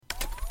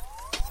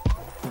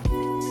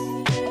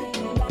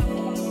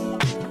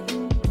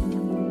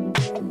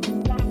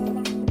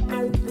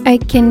I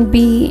can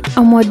be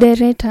a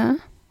moderator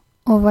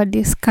of a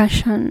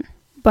discussion,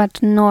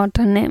 but not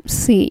an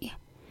MC.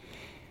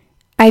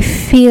 I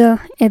feel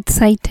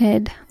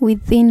excited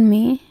within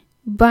me,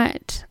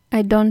 but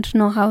I don't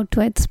know how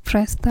to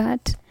express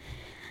that.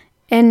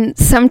 And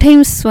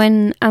sometimes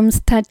when I'm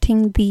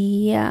starting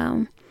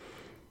the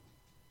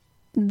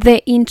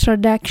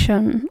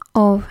introduction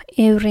of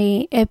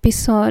every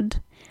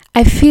episode,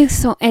 I feel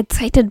so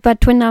excited,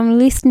 but when I'm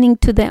listening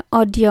to the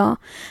audio,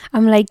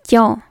 I'm like,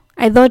 yo,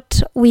 I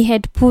thought we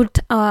had put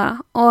our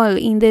all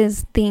in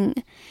this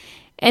thing.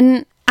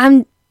 And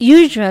I'm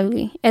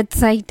usually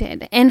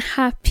excited and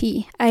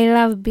happy. I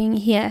love being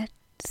here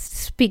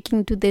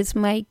speaking to this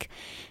mic.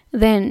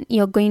 Then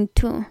you're going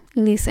to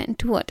listen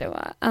to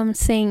whatever I'm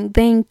saying.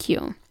 Thank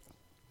you.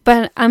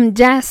 But I'm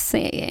just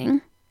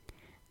saying,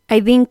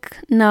 I think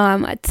now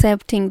I'm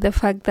accepting the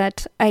fact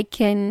that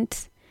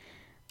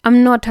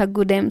I'm not a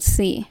good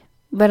MC,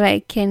 but I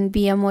can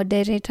be a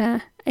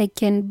moderator. I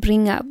can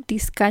bring up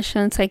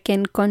discussions. I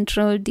can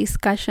control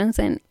discussions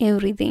and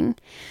everything.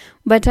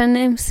 But an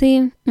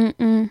MC,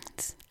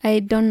 I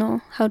don't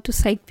know how to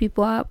psych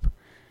people up.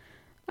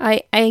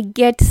 I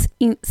get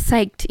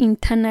psyched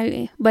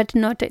internally, but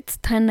not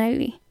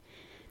externally.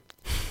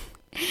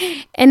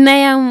 And I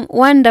am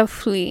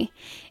wonderfully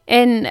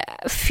and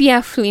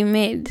fearfully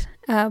made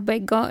by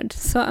God.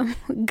 So I'm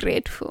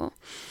grateful.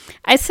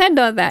 I said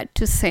all that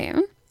to say,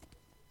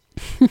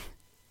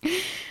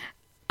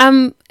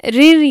 I'm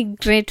really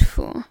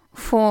grateful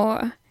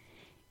for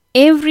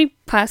every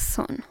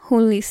person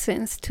who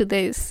listens to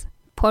this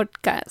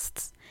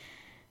podcast.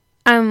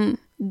 I'm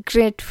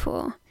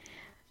grateful.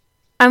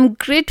 I'm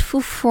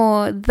grateful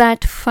for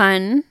that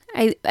fan.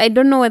 I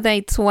don't know whether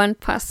it's one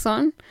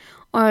person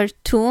or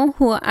two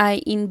who are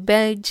in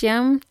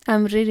Belgium.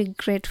 I'm really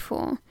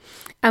grateful.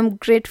 I'm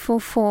grateful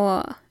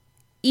for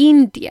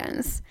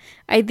Indians.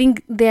 I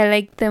think they're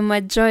like the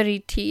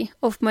majority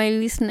of my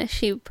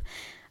listenership.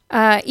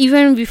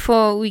 Even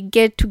before we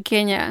get to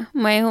Kenya,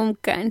 my home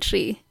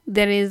country,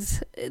 there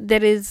is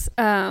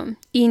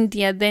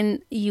India,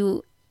 then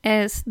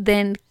US,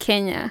 then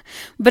Kenya.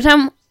 But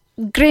I'm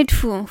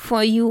grateful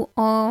for you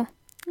all,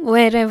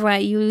 wherever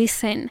you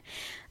listen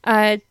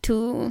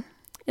to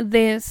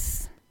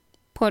this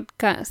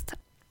podcast.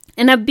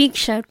 And a big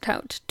shout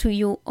out to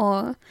you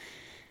all.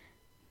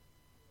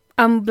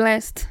 I'm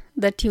blessed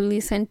that you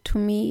listen to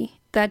me,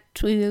 that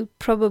we will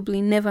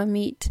probably never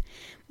meet,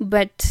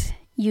 but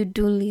you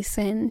do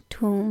listen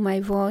to my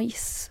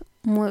voice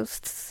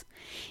most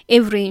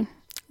every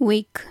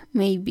week,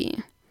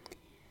 maybe.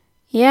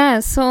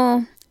 Yeah,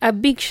 so a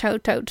big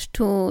shout out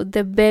to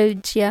the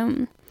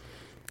Belgium.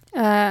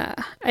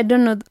 I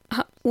don't know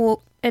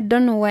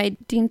why I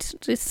didn't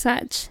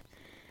research.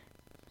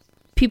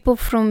 People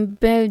from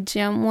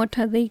Belgium, what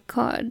are they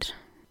called?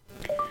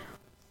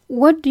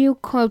 What do you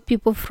call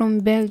people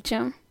from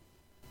Belgium?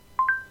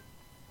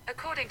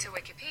 According to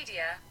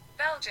Wikipedia,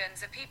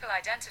 Belgians are people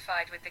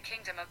identified with the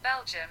Kingdom of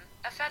Belgium,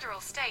 a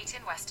federal state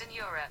in Western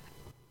Europe.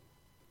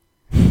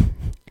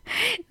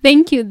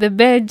 Thank you, the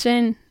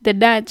Belgian, the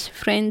Dutch,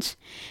 French,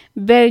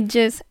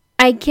 Belgians.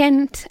 I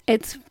can't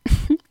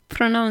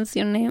pronounce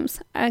your names.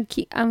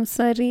 Aki, I'm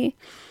sorry.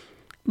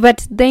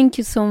 But thank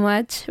you so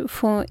much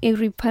for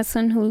every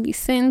person who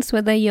listens,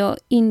 whether you're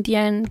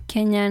Indian,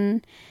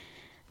 Kenyan,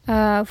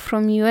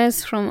 from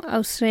US, from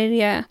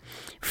Australia,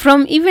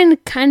 from even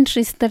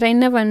countries that I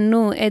never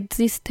knew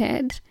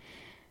existed.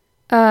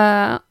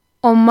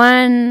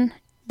 Oman,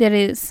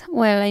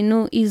 I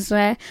know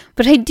Israel,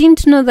 but I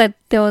didn't know that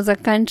there was a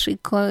country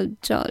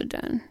called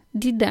Jordan.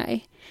 Did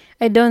I?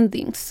 I don't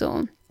think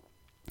so.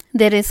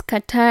 There is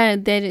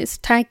Qatar, there is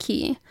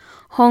Turkey,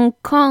 Hong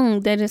Kong,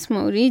 there is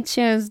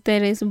Mauritius,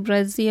 there is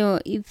Brazil,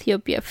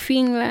 Ethiopia,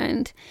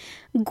 Finland,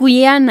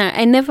 Guyana.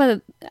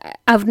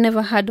 I've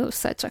never heard of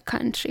such a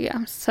country.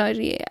 I'm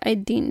sorry, I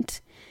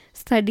didn't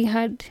study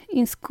hard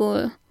in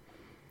school.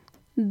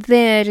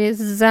 There is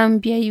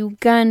Zambia,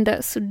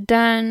 Uganda,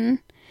 Sudan,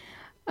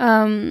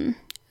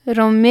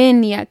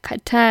 Romania,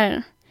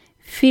 Qatar,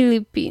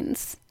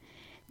 Philippines,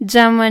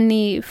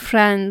 Germany,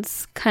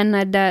 France,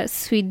 Canada,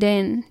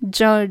 Sweden,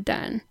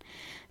 Jordan,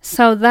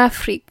 South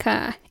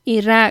Africa,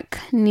 Iraq,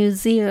 New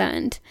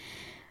Zealand,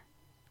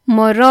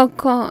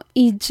 Morocco,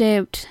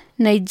 Egypt,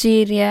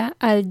 Nigeria,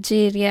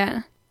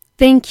 Algeria.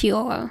 Thank you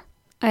all.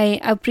 I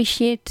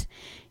appreciate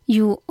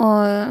you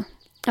all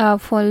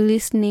for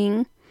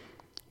listening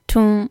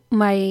to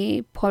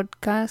my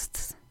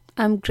podcasts.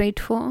 I'm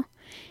grateful.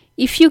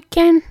 If you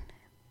can,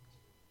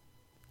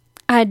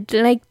 I'd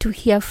like to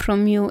hear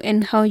from you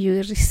and how you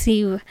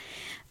receive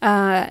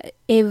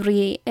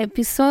every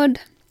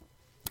episode.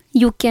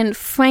 You can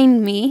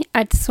find me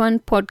at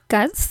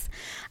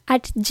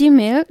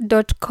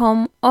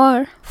swanpodcasts@gmail.com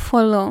or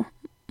follow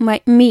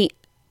me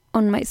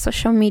on my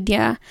social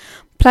media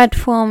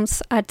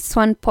platforms at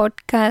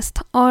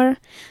swanpodcast or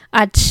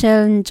at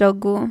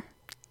Shelnjogu,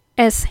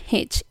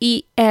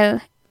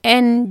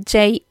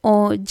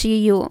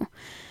 SHELNJOGU.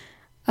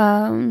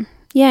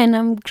 And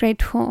I'm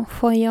grateful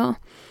for your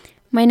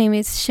My name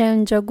is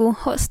Sharon Jogu,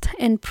 host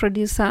and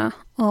producer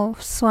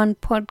of Swan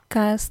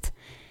Podcast.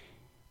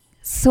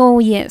 So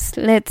yes,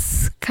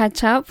 let's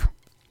catch up.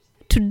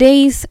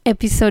 Today's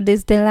episode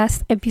is the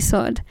last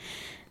episode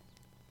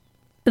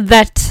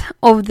that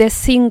of the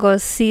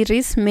singles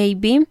series,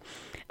 maybe,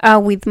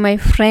 with my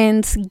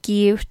friends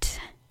Gift,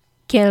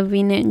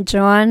 Kelvin, and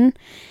Joanne.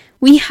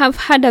 We have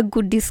had a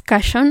good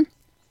discussion.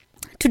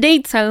 Today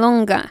it's a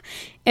longer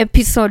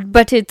episode,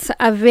 but it's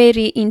a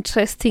very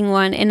interesting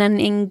one and an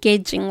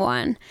engaging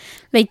one,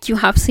 like you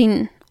have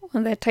seen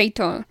on the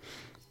title.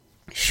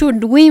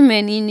 Should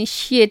women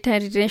initiate a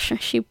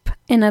relationship?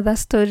 And other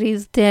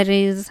stories. There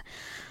is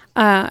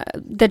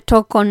the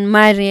talk on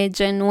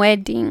marriage and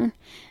wedding.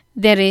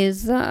 There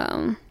is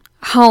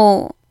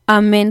how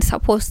are men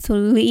supposed to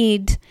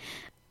lead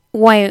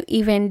while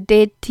even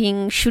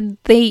dating? Should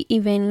they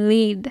even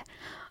lead?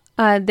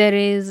 There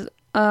is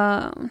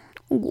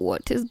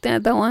what is the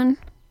other one?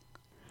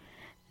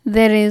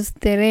 There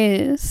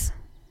is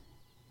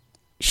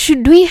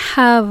should we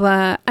have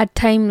a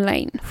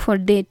timeline for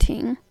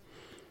dating?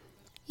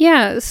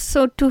 Yeah,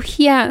 so to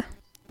hear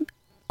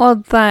all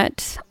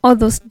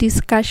those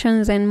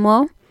discussions and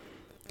more,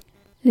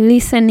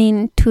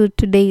 listening to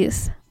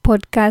today's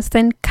podcast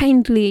and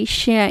kindly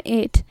share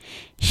it.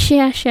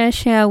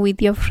 Share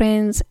with your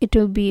friends. It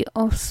will be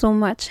of so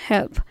much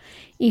help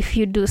if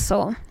you do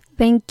so.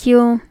 Thank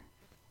you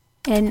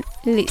and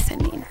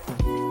listening.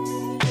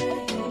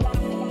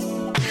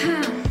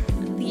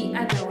 The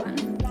other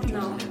one.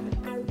 No.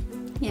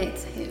 Yeah,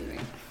 it's heavy.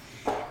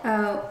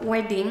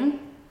 Wedding.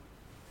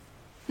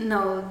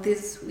 No,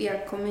 this we are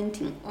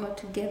commenting all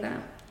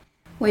together.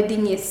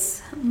 Wedding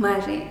is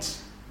marriage.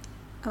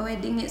 A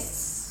wedding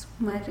is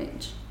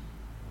marriage.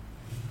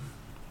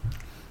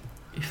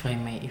 If I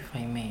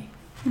may,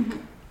 Mm-hmm.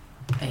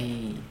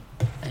 I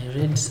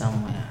read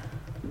somewhere.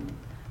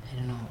 I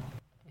don't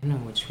know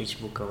which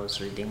book I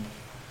was reading,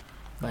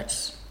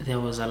 but there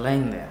was a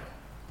line there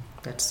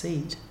that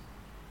said,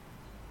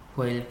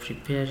 "While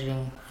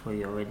preparing for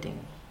your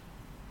wedding,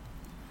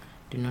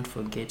 do not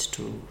forget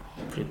to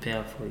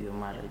prepare for your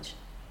marriage."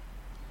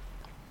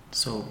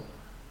 So,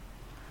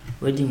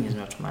 wedding is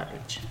not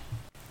marriage.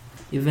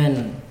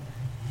 Even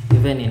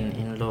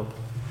in law,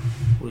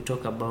 we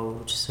talk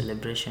about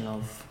celebration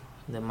of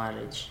the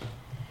marriage.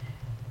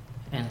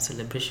 And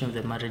celebration of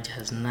the marriage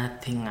has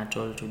nothing at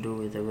all to do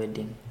with the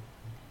wedding.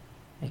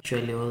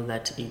 Actually, all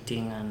that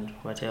eating and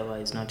whatever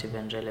is not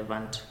even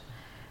relevant.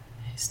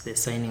 It's the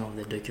signing of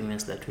the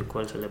documents that we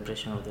call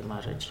celebration of the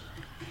marriage.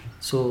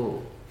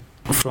 So,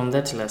 from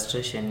that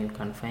illustration, you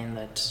can find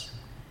that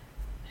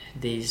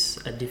there is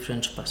a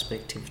different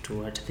perspective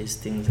to what these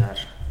things are.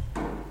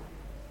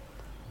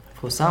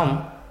 For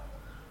some,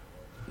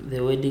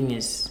 the wedding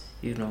is,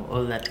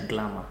 all that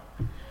glamour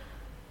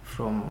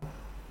from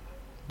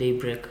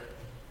daybreak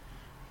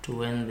to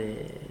when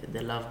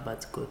the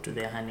lovebirds go to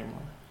their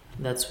honeymoon.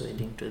 That's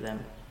wedding to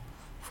them.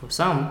 For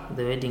some,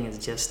 the wedding is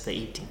just the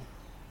eating.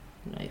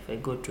 If I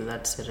go to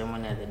that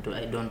ceremony,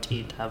 I don't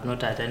eat. I've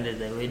not attended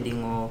the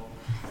wedding or,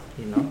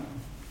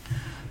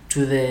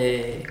 To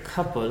the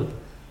couple,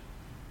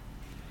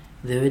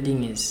 the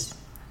wedding is,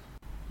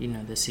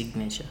 the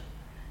signature.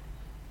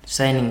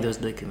 Signing those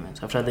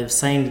documents. After they've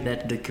signed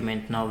that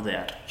document, now they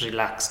are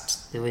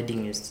relaxed. The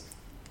wedding is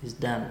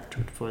done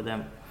for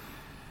them.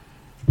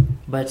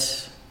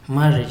 But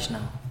marriage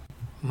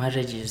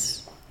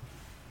is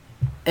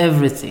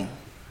everything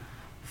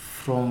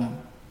from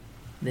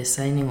the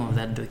signing of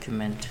that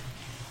document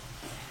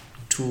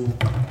to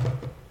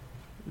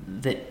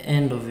the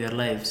end of your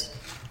lives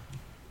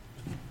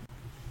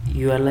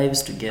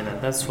together.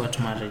 That's what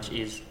marriage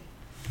is.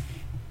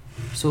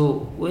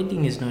 So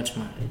wedding is not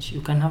marriage.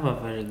 You can have a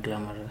very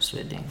glamorous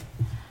wedding,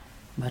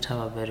 but have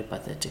a very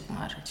pathetic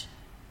marriage.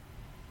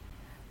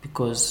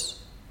 Because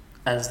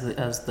as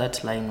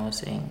that line was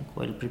saying,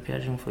 while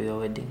preparing for your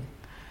wedding,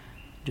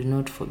 do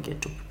not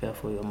forget to prepare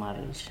for your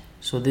marriage.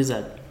 So these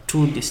are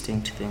two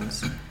distinct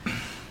things.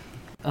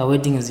 A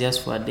wedding is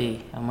just for a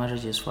day, a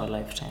marriage is for a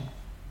lifetime.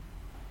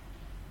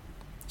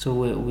 So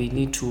we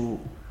need to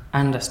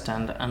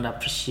understand and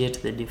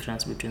appreciate the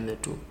difference between the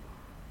two,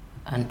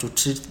 and to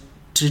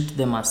treat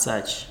them as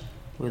such,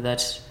 with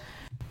that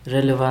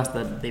relevance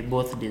that they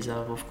both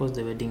deserve. Of course,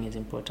 the wedding is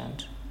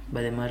important,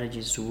 but the marriage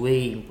is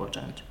way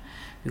important,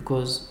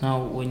 because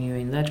now when you're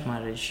in that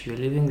marriage, you're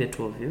leaving the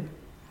two of you.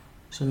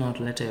 So now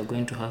later you're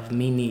going to have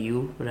mini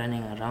you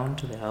running around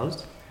the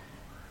house.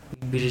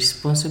 You'll be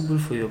responsible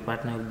for your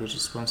partner, you'll be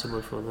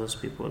responsible for those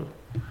people.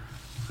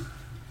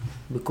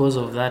 Because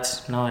of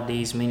that,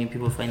 nowadays many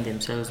people find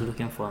themselves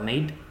looking for a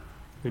maid.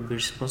 You'll be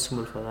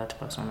responsible for that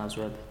person as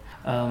well.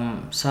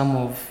 Some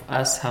of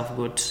us have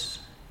got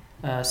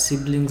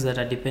siblings that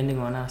are depending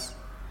on us.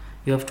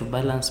 You have to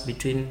balance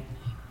between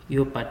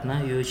your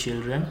partner, your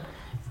children,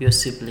 your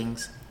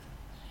siblings.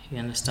 You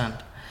understand?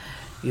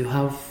 You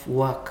have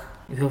work.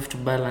 You have to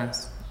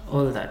balance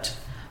all that.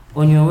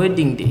 On your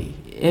wedding day,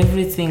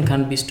 everything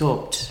can be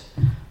stopped.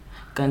 You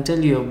can tell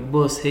your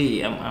boss,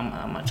 "Hey,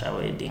 I'm at a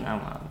wedding.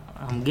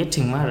 I'm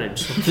getting married,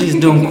 so please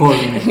don't call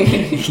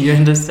me. You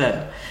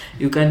understand?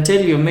 You can tell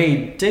your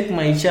maid, take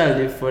my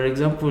child. If, for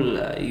example,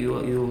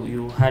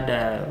 you had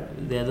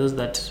there are those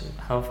that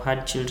have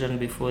had children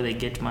before they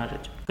get married.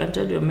 You can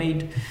tell your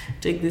maid,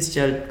 take this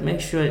child. Make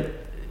sure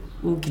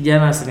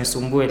kijana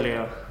asinisumbue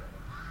leo.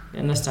 You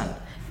understand?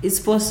 It's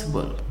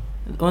possible.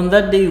 On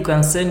that day, you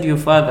can send your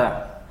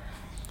father.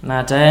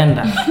 Na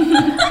ataenda.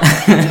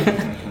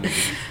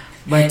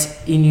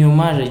 But in your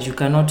marriage, you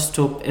cannot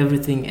stop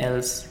everything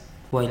else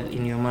while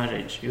in your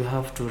marriage. You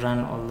have to run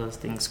all those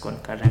things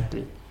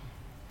concurrently.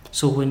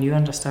 So when you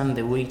understand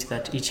the weight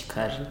that each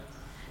carry,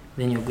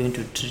 then you're going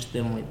to treat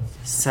them with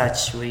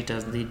such weight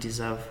as they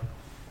deserve.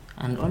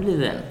 And only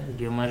then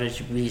will your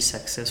marriage be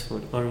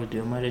successful, or will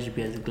your marriage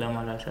be as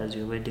glamorous as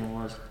your wedding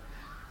was,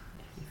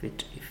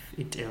 if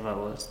it ever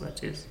was,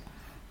 that is.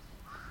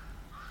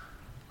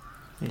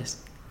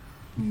 Yes.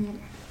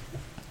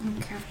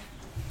 Okay.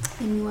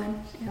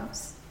 Anyone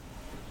else?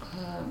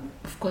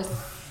 Of course,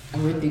 a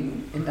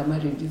wedding and a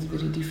marriage is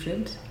very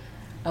different.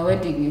 A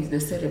wedding is the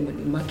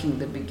ceremony marking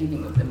the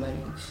beginning of the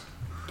marriage.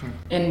 Okay.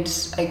 And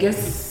I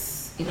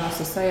guess in our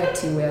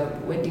society where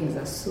weddings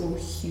are so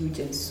huge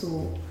and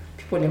so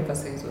people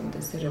emphasize on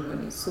the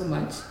ceremony so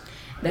much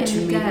that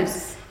And you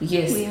girls.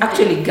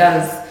 actually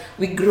girls,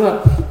 we grow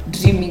up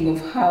dreaming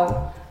of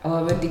how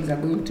our weddings are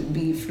going to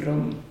be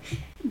from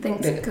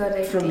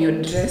from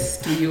your dress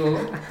to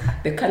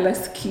the color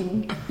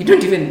scheme. You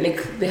don't even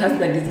like the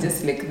husband is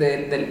just like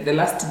the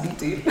last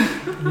detail.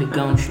 The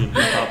gown should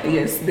be up.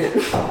 Yes.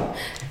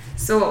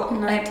 So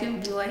Not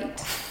in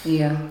white.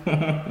 yeah.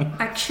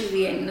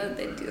 Actually, I know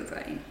the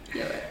design.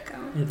 You're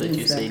welcome. I thought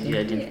you said Exactly. you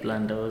hadn't Yeah.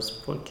 planned. I was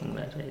poking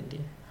that idea.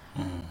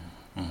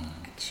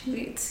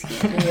 Actually, it's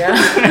here.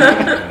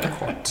 Yeah.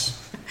 Hot.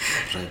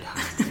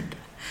 Red-handed.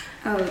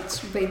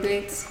 Ouch. By the way,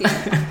 it's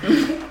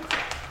here.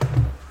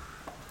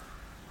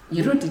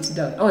 You wrote it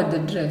down. Oh, the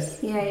dress.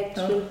 Yeah, I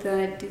drew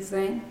the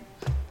design.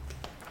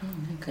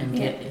 Okay. And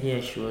Yeah.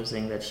 here she was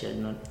saying that she had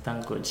not,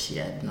 thank God she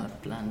had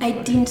not planned. I for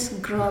it.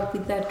 didn't grow up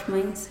with that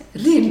mindset.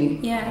 Really?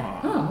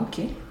 Yeah. Oh,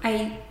 okay.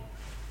 I,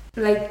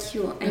 like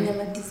you, I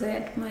never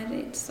desired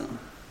marriage, so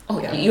Oh,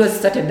 yours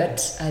started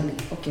that early.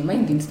 Okay,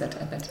 mine didn't start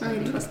at that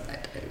early. it was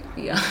that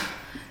early. Yeah.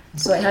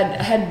 So I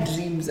had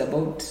dreams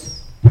about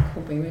my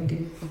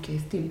wedding. Okay,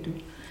 still do.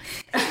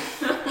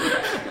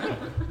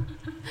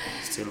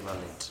 Still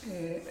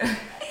valid.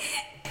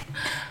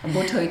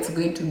 About how it's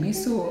going to be.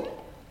 So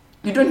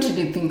you don't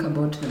really think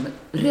about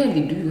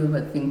rarely do you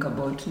ever think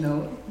about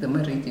now the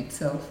marriage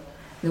itself.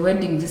 The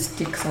wedding just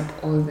takes up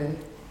all the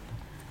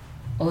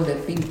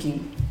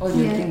thinking, all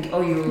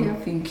your Yeah.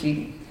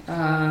 thinking.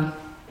 And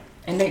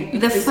like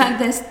The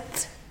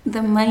farthest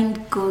the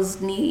mind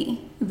goes near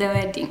the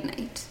wedding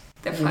night.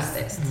 The Yes.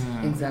 farthest.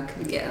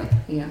 Exactly. Yeah.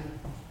 Yeah.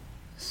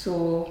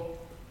 So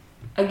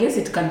I guess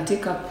it can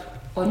take up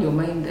all your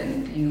mind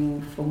and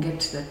you forget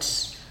that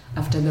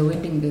after the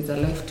wedding there's a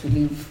life to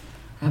live,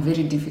 a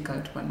very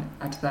difficult one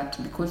at that,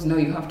 because now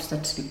you have to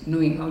start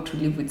knowing how to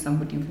live with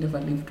somebody you've never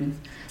lived with,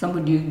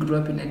 somebody you grew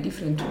up in a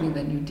different way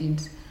than you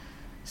did.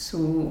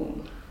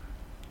 So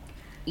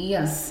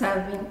yes,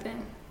 Serving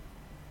them.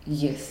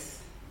 yes.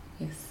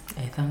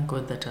 I thank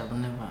God that I've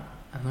never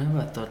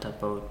thought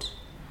about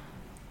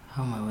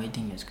how my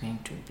wedding is going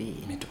to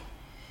be. Me too.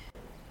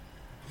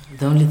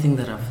 The only thing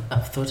that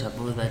I've thought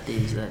about that day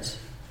is that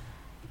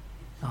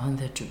I want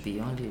there to be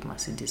only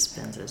Mercedes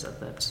Benzes at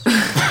that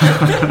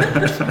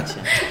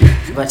function.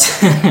 But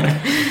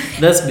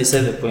that's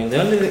beside the point.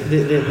 The only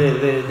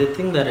the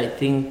thing that I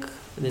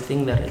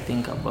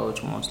think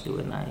about mostly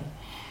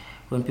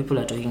when people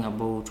are talking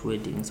about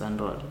weddings and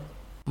all,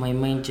 my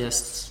mind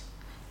just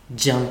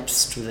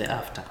jumps to the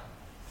after.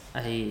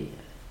 I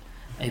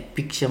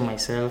picture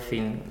myself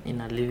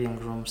in a living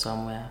room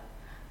somewhere,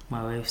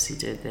 my wife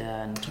seated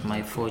there and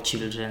my 4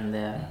 children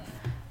there.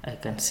 I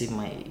can see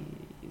my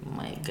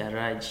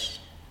garage,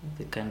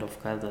 the kind of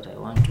car that I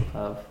want to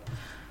have.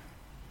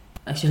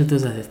 Actually,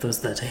 those are the thoughts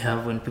that I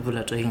have when people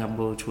are talking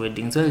about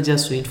weddings. So I'll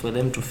just wait for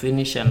them to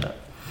finish and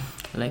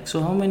like,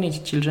 so how many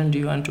children do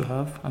you want to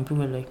have? And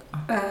people are like,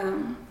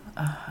 I've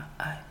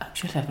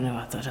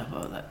never thought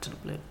about that. I'm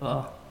like,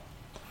 oh,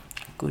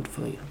 good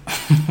for you.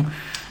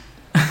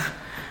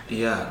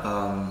 Yeah,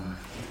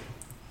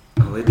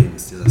 a wedding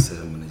is still a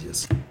ceremony,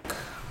 just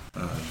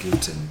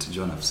Gift and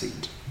John have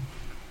said.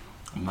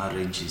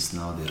 Marriage is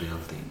now the real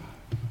thing.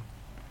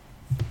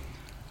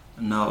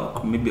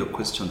 Now, maybe a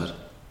question that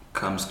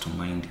comes to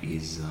mind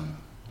is,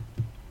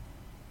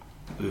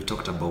 we've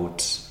talked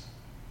about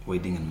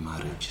wedding and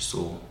marriage,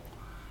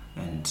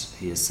 and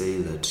he has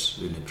said that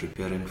when you're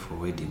preparing for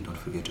wedding, don't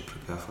forget to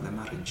prepare for the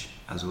marriage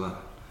as well.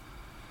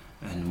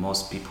 And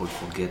most people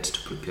forget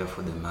to prepare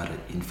for the marriage.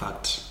 In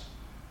fact,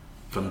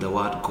 from the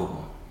word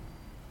go,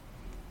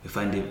 we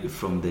find it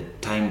from the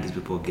time these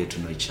people get to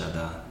know each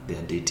other, they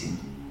are dating.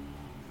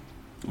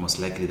 Most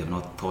likely they've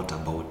not thought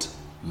about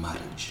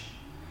marriage.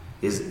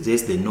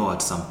 Yes, they know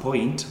at some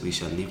point we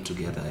shall live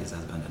together as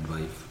husband and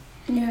wife.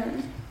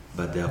 Yeah.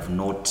 But they have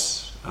not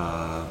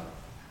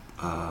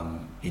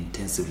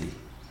intensively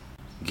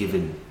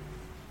given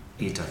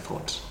it a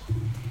thought.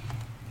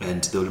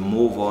 And they will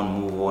move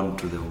on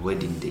to the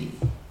wedding day,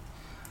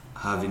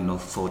 having no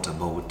thought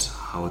about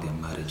how their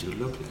marriage will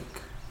look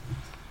like.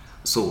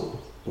 So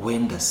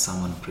when does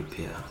someone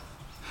prepare?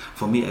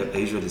 For me, I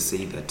usually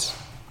say that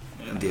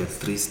there are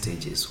 3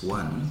 stages.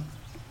 One,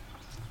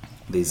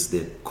 there's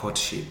the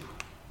courtship,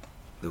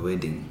 the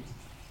wedding,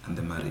 and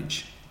the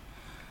marriage.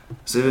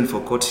 So even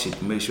for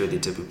courtship, make sure they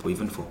tell people,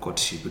 even for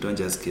courtship, you don't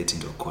just get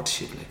into a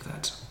courtship like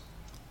that.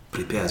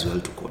 Prepare as well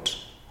to court.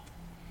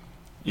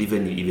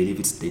 Even if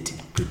it's dating,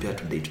 prepare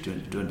to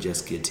date. Don't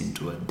just get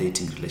into a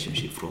dating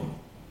relationship from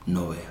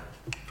nowhere,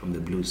 from the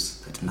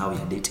blues, that now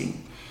you're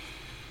dating.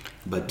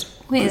 But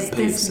Where is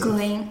prepare this yourself.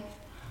 going?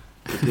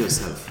 Prepare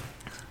yourself.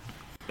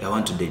 I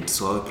want to date,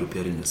 so how are you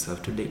preparing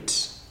yourself to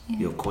date? Yeah.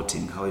 You're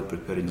courting, how are you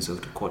preparing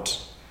yourself to court?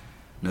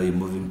 Now you're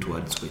moving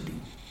towards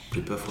wedding.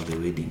 Prepare for the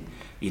wedding.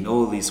 In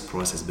all this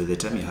process, by the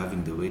time you're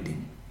having the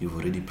wedding, you've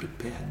already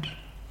prepared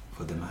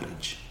for the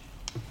marriage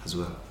as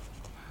well.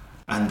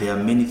 And there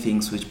are many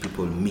things which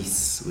people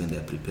miss when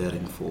they're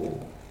preparing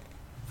for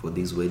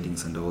these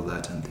weddings and all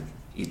that, and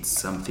it's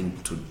something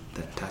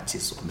that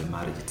touches on the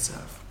marriage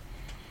itself.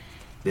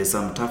 There's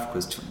some tough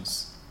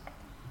questions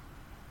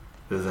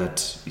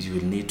that you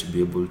will need to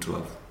be able to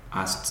have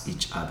asked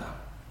each other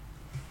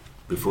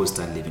before you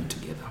start living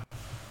together.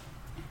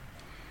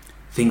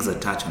 Things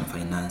that touch on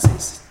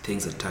finances,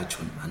 things that touch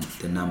on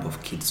the number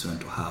of kids you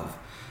want to have,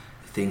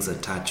 things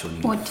that touch on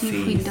your What faith.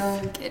 if we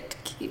don't get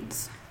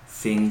kids?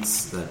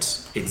 Things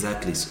that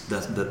exactly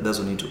that's what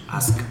you need to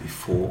ask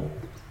before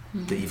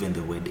even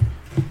the wedding.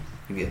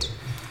 You get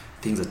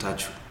things that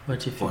touch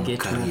What if you on get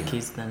career. more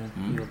kids than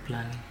you're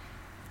planning?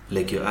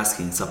 Like you're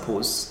asking,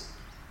 suppose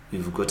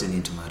you've gotten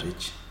into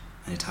marriage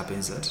and it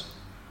happens that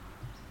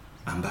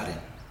I'm barren,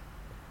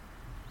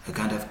 I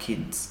can't have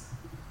kids.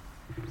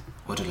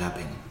 What will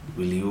happen?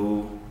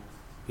 Will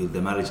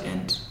the marriage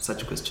end?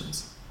 Such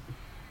questions.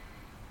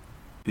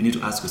 You need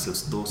to ask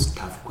yourselves those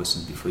tough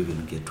questions before you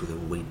even get to the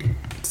wedding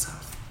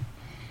itself.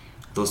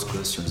 Those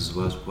questions is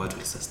what will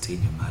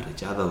sustain your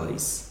marriage.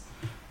 Otherwise,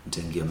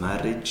 during your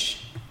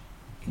marriage,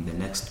 in the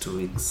next 2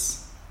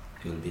 weeks,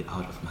 you'll be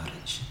out of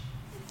marriage.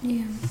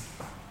 Yeah.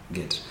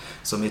 Get.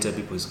 So many times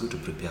people, it's good to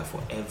prepare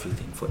for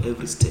everything, for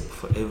every step,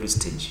 for every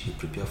stage. You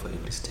prepare for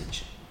every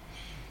stage.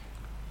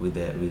 With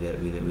the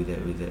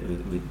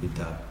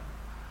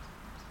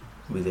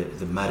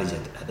marriage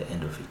at the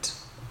end of it.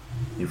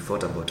 You've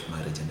thought about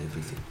marriage and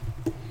everything.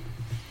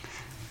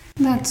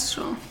 That's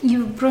true.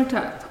 You brought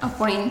up a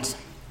point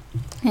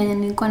and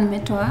nilikuwa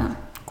nimetoa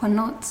kwa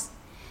notes.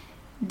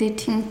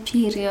 Dating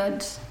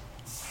period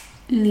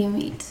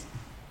limit.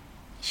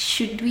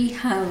 Should we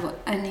have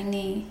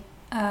any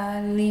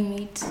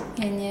limit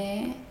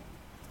yenye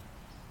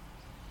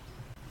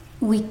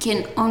we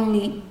can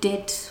only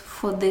date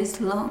for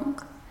this long?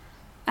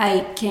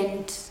 We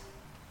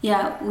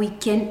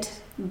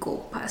can't go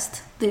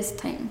past this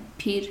time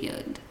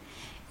period.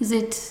 Is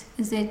it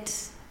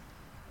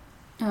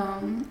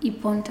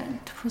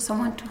important for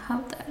someone to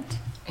have that?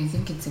 I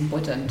think it's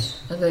important.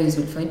 Otherwise,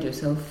 you'll find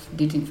yourself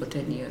dating for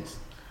 10 years.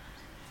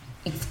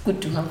 It's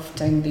good to have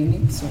time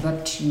limits so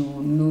that you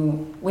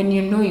know, when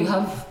you know you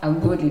have a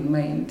goal in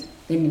mind,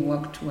 then you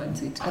work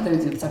towards it.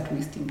 Otherwise, you'll start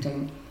wasting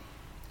time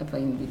up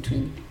in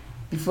between.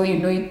 Before you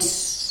know it,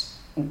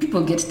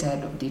 people get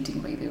tired of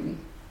dating, by the way.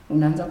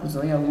 Unaanza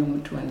kuzoea huyu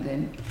mtu, and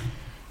then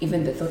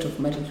even the thought of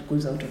marriage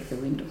goes out of the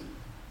window.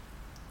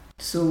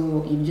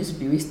 So you'll just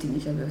be wasting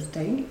each other's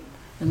time.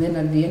 And then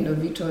at the end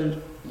of it all,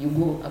 you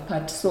go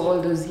apart. So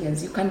all those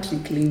years, you can't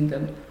reclaim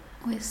them.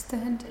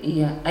 Wasted.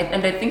 Yeah,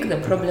 and I think the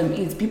problem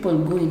is people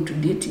go into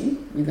dating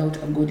without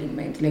a goal in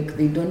mind. Like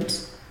they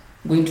don't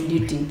go into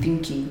dating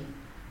thinking,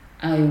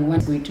 I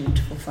want to go into it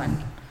for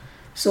fun.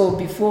 So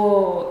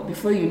before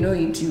you know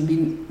it, you've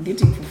been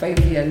dating for 5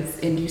 years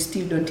and you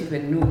still don't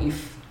even know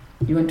if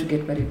you want to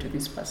get married to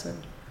this person.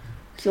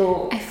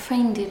 So I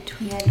find it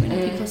weird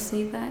when people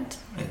say that.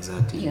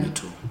 Exactly, Yeah. me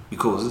too.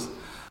 Because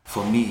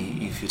for me,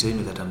 if you tell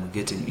me that I'm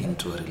getting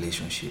into a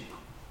relationship,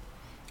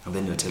 and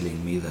then you're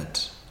telling me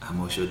that I'm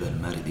not sure that I'll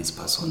marry this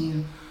person,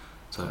 yeah,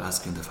 so I'll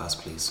ask you in the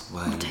first place,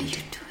 why What are are you you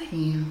dating?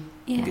 doing?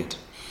 yeah. Yeah. Get.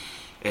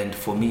 And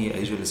for me, I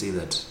usually say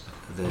that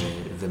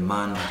the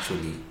man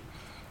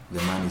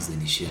is the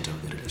initiator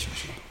of the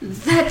relationship.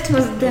 That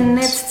was the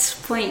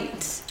next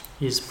point.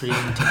 He's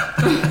preempting.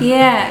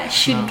 Yeah,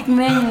 should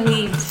men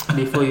lead?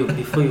 Before you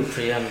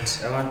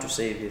preempt, I want to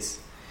say this.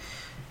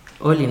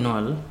 All in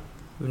all,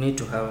 you need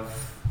to have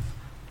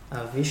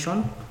a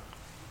vision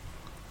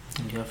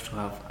and you have to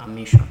have a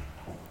mission.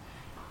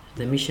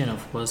 The mission,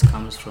 of course,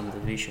 comes from the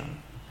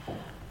vision.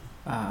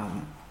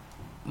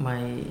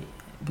 My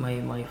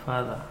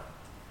father,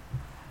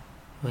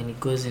 when he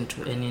goes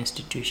into any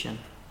institution,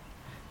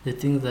 the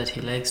thing that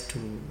he likes to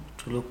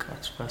look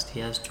at first,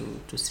 he has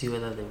to see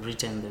whether they've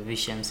written the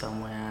vision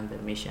somewhere and the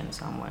mission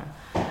somewhere.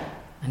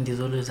 And he's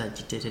always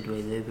agitated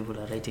by the way people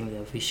are writing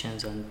their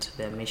visions and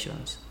their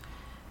missions.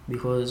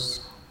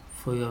 Because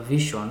for your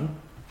vision,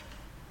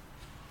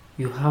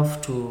 you have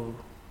to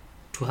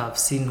have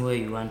seen where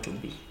you want to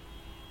be.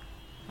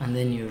 and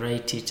then you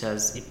write it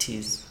as it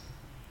is,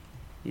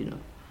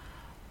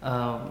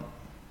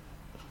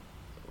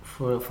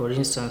 for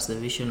instance, the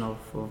vision of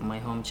my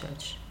home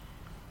church,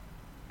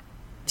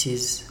 it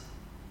is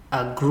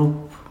a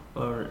group,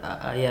 or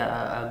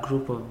a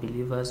group of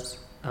believers,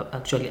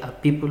 actually a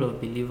people of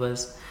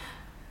believers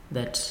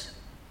that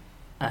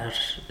are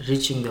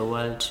reaching the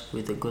world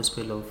with the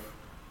gospel of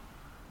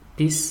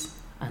peace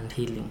and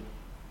healing.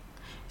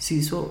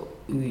 See, so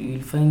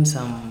you'll find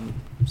some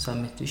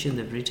institutions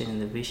they've written in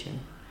the vision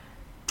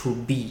to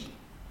be.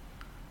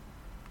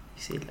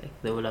 You see,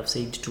 like they will have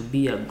said to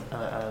be a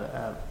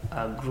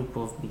group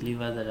of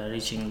believers that are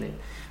reaching the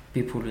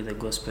people with the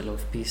gospel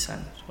of peace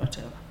and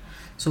whatever.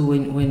 So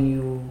when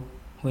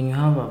you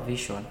have a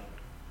vision,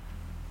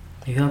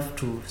 you have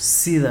to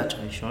see that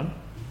vision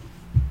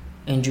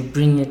and you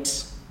bring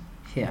it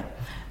here.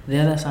 The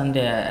other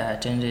Sunday I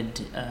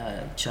attended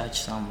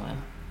church somewhere,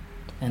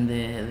 and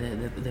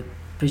the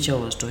preacher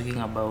was talking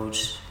about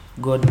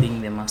God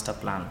being the master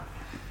plan,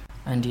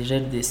 and he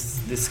read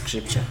this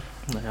scripture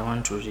that I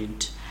want to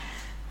read.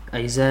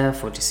 Isaiah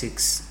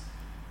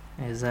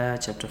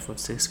chapter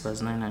 46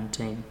 verse 9 and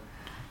 10.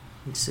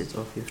 It says,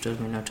 you've told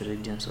me not to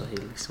read in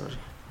Swahili, sorry.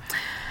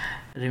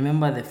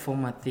 Remember the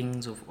former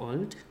things of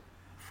old,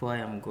 for I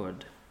am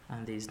God,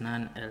 and there is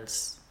none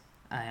else.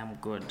 I am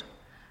God,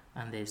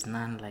 and there is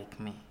none like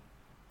me.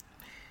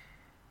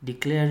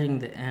 Declaring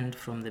the end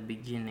from the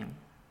beginning,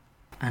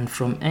 and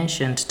from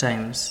ancient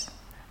times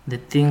the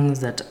things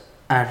that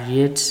are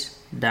yet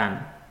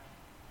done,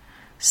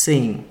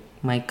 saying,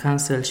 my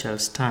counsel shall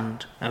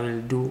stand, I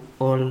will do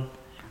all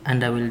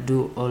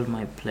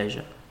my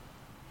pleasure.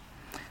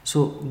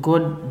 So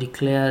God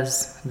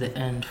declares the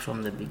end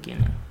from the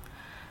beginning.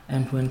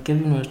 And when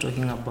Kevin was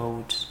talking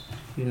about,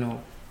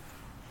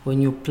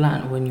 when you're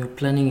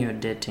planning your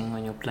dating,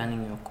 when you're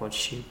planning your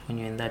courtship, when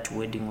you're in that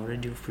wedding,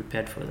 already you've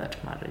prepared for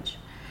that marriage.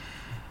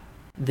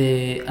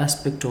 The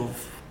aspect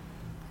of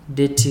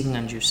dating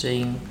and you're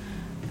saying,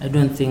 I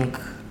don't think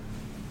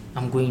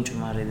I'm going to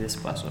marry this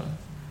person.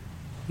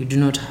 You do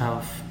not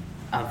have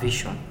a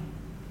vision.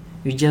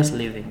 You're just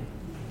living,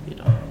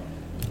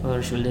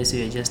 or should I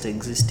say you're just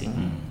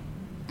existing.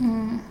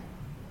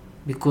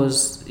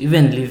 Because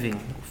even living,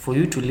 for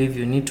you to live,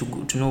 you need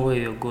to know where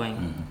you're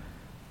going.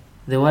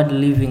 The word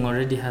living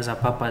already has a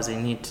purpose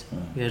in it.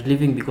 You're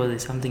living because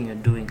there's something you're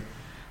doing.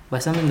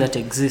 But something that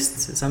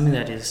exists, something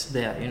that is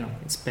there,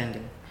 it's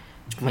pending.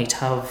 It might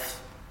have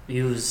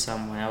use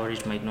somewhere, or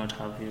it might not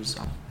have use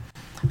somewhere.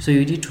 So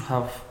you need to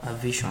have a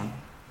vision.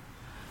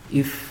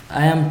 If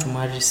I am to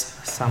marry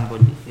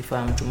somebody, if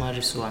I am to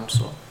marry so and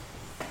so,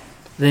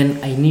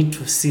 then I need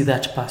to see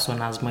that person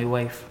as my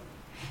wife.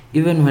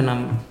 Even when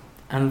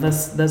and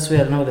that's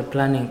where now the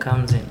planning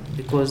comes in.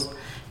 Because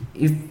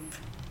if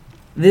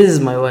this is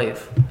my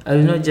wife, I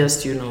will not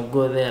just,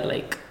 go there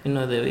like, the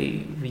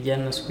way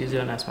vijana siku hizi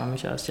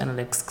wanasimamisha wasichana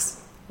like,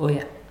 oh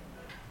yeah.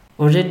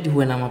 Already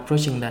when I'm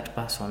approaching that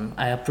person,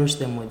 I approach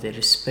them with the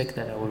respect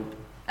that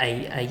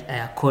I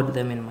accord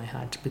them in my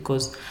heart,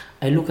 because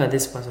I look at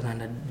this person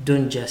and I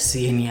don't just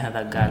see any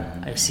other girl.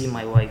 I see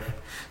my wife.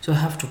 So I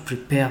have to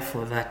prepare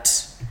for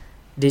that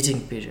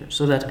dating period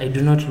so that I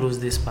do not lose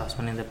this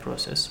person in the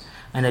process,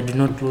 and I do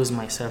not lose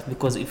myself,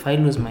 because if I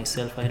lose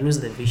myself, I lose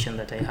the vision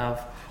that I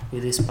have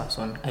with this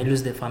person. I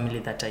lose the family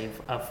that I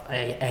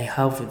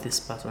have with this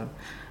person.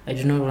 I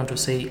do not want to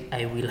say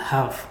I will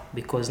have,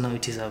 because now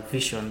it is a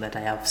vision that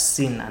I have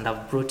seen and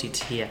I've brought it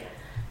here.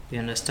 You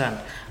understand?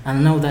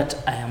 And now that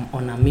I am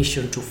on a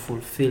mission to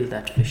fulfill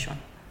that vision.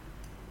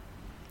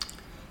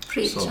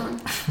 Preach on.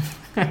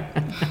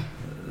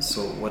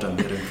 So what I'm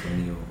hearing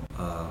from you,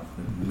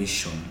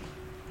 mission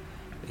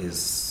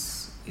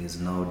is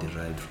now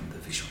derived from the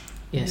vision.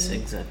 Yes,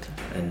 exactly.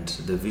 And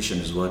the vision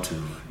is what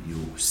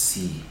you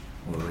see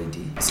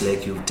already. It's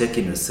like you've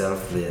taken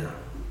yourself there,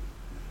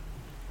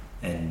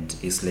 and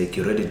it's like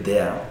you're already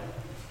there.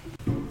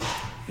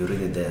 You're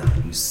already there.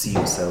 You see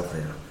yourself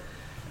there.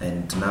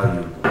 And now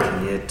you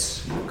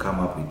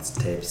come up with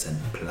steps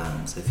and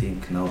plans. I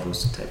think now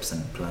those steps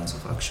and plans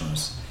of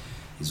actions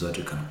is what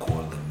you can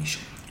call the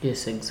mission.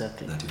 Yes,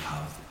 exactly. That you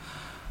have.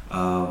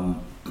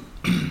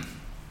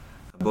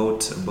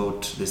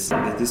 About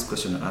this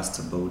question asked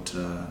about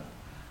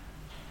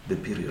the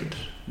period,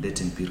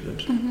 dating period.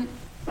 Mm-hmm.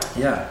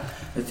 Yeah,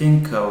 I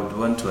think I would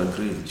want to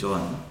agree with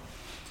John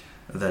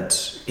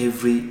that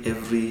every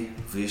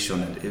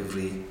vision and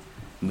every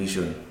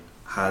mission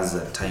has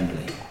a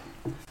timeline.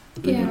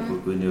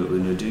 When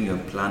you're doing your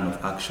plan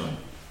of action,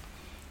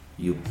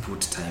 you put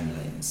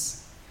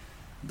timelines.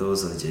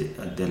 Those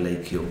they're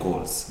like your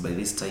goals. By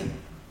this time,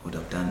 I would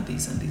have done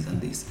this and this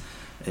and this.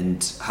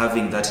 And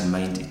having that in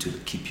mind, it will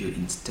keep you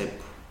in step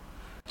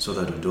so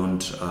that you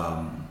don't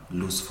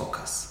lose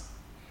focus.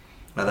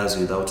 Others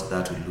without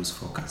that will lose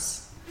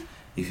focus.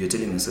 If you're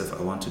telling yourself,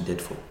 I want to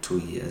date for 2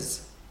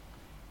 years,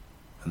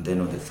 and then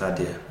on the 3rd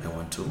year, I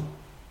want to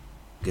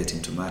get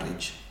into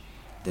marriage,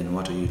 then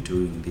what are you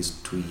doing these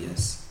 2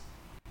 years?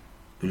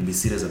 You'll be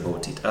serious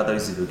about it.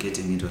 Otherwise, if you're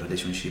getting into a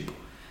relationship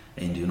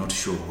and you're not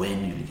sure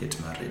when you'll get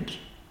married,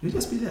 you'll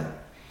just be there.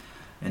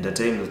 And a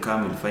time will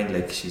come, you'll find,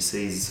 like she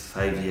says,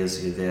 5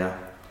 years you're there,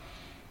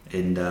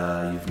 and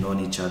you've known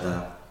each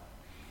other,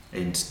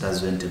 and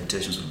that's when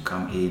temptations will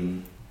come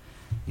in.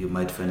 You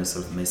might find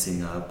yourself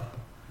messing up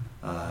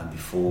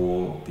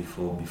before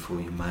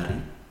you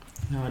marry.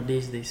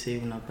 Nowadays they say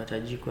unapata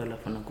jiko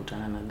alafu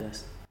nakutana na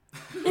gas.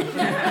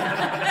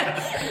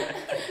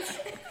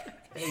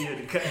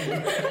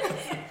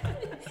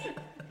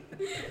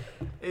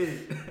 Hey,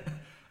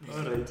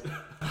 all right.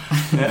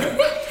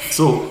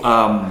 So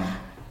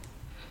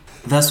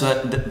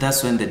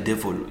that's when the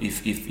devil,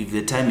 if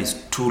the time is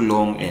too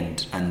long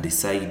and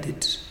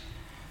undecided,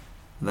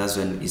 that's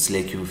when it's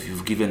like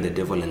you've given the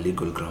devil a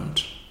legal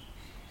ground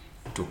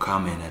to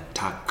come and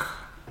attack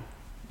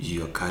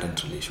your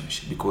current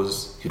relationship,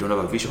 because you don't have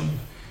a vision,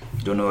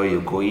 you don't know where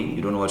you're going,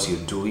 you don't know what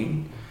you're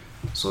doing.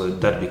 So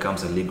that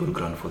becomes a legal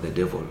ground for the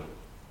devil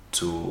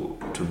to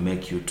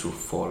make you to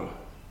fall.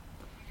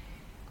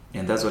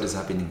 And that's what is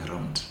happening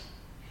around.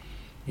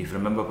 If you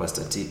remember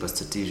Pastor T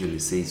usually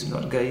says, you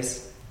know,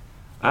 guys,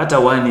 after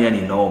 1 year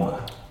ni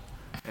noma.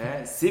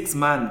 6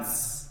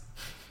 months,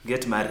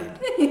 get married.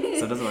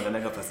 So doesn't want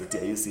to Pastor T,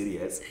 are you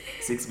serious?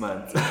 6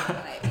 months.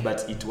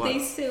 But it works. They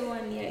say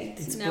 1 year,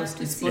 it's now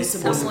to see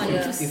possible. someone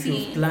to If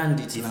see. you've planned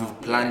it, If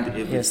you've planned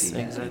everything, Yes,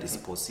 exactly. it is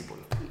possible.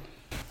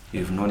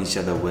 You've known each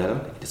other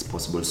well, it is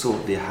possible. So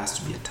there has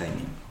to be a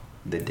timing,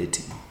 the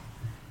dating.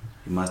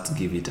 You must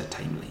give it a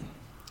timeline.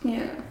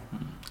 Yeah,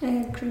 I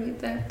agree with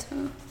that.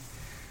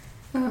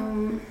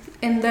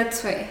 And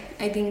that's why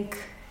I think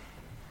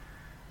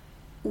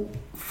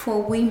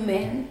for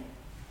women,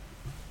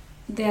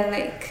 they're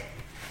like,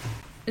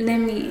 let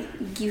me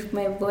give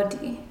my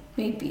body,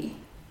 maybe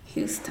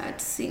he'll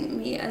start seeing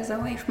me as a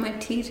wife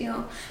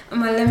material.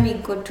 Let me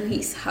go to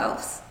his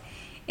house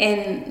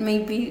and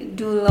maybe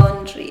do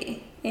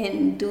laundry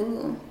and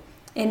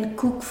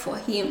cook for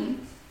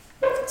him,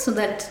 so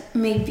that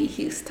maybe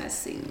he'll start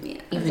seeing me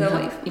as a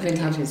wife Even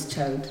material. have his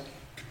child.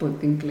 People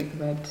think like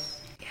that.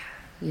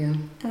 Yeah.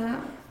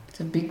 It's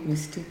a big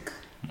mistake.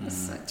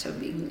 Such a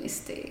big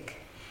mistake.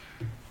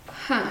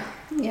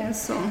 Yeah,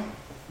 so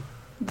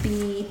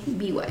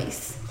be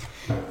wise.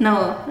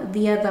 Now,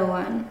 the other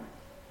one,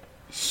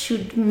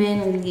 should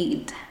men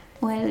lead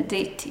while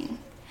dating?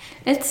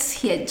 Let's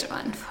hear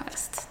Joan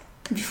first,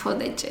 before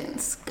the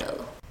gents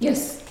go.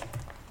 Yes.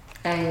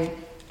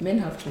 Men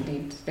have to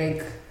lead.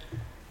 Like,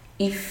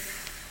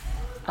 if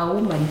a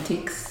woman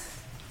takes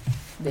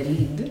the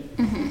lead,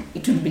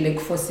 it would be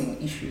like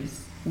forcing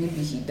issues.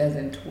 Maybe he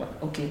doesn't want.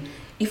 Okay,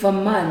 if a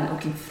man,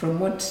 from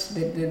what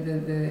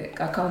the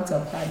accounts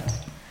I've had,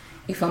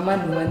 if a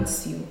man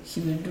wants you,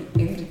 he will do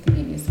everything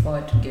in his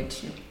power to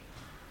get you,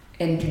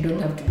 and you don't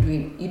have to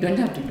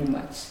do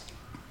much.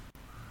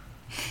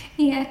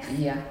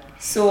 Yeah.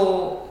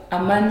 So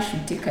a man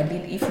should take a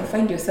lead. If you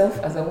find yourself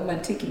as a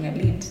woman taking a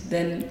lead,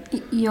 then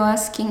You're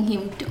asking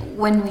him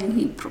when will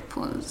he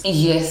propose?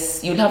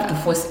 yes, you'll have to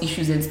force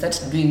issues and start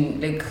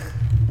doing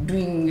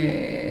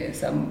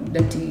some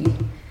dirty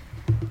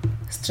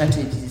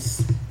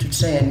strategies to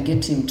try and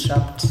get him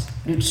trapped.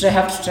 You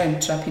have to try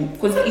and trap him,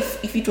 because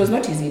if it was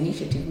not his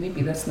initiative,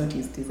 maybe that's not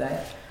his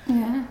desire.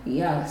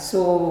 Yeah.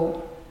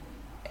 So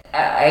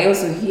I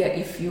also hear,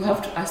 if you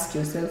have to ask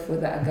yourself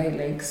whether a guy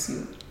likes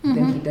you,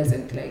 then he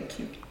doesn't like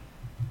you.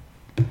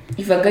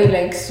 If a guy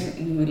likes you,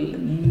 he will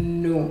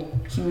know.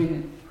 He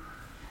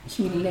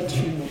will let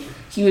you know.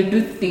 He will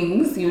do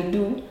things.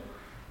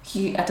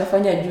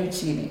 Atafanya juu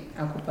chini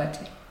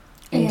akupate,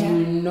 and you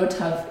will not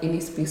have any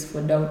space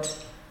for doubt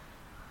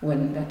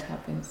when that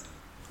happens.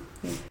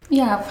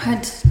 Yeah, I've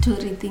had to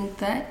rethink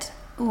that,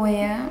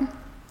 where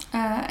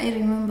I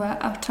remember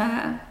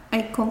after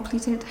I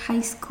completed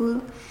high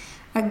school,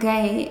 a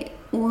guy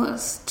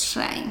was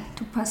trying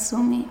to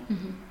pursue me.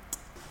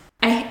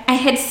 I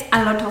had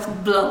a lot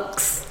of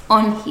blocks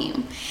on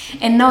him,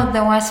 and now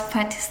the worst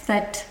part is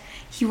that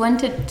he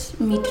wanted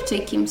me to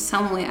take him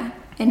somewhere,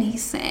 and he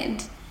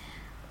said,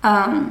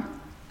 I'll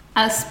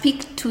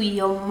speak to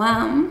your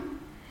mom,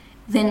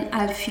 then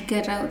I'll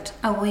figure out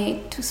a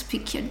way to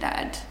speak your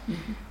dad.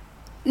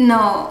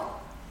 Now,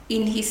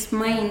 in his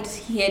mind,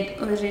 he had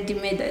already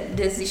made a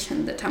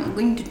decision that I'm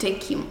going to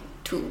take him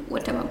to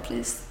whatever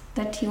place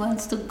that he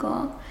wants to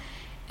go,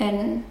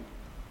 and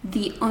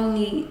the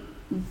only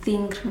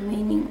thing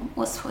remaining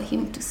was for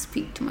him to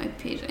speak to my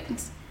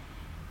parents.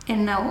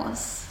 And I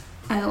was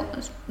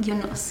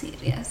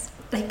serious.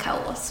 Like, I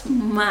was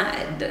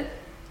mad.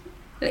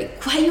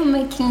 Like, why are you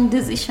making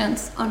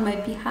decisions on my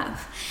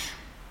behalf?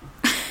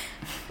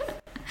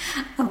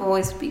 I've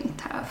always been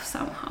tough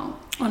somehow.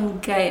 On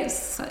guys,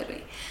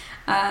 sorry.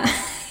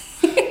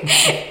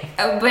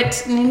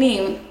 But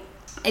Nini,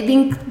 I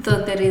think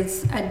though there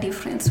is a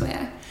difference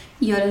where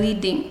you're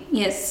leading.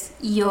 Yes,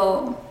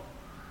 you're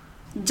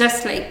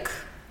just like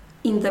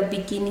in the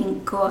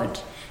beginning, God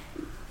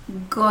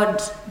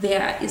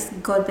there is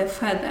God the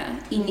Father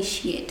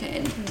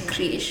initiated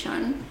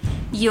creation.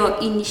 You're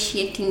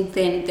initiating,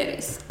 then there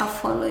is a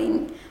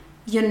following.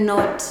 You're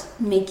not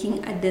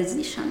making a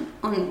decision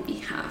on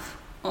behalf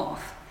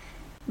of,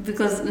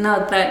 because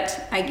now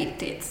that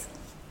agitates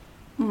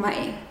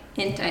my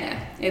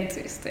entire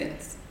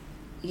existence.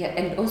 Yeah,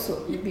 and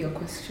also maybe a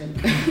question.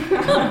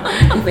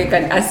 If I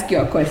can ask you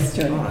a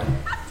question. All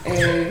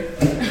right.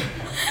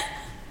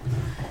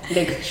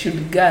 Like,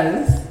 should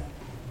girls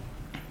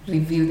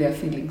reveal their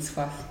feelings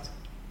first?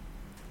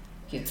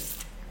 Yes.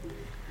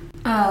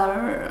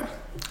 Well,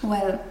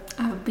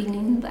 I've been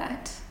in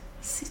that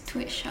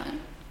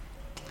situation.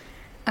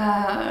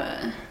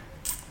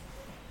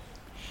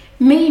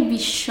 Maybe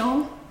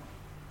sure.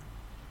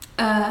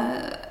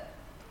 Try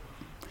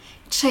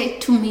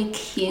to make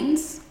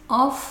hints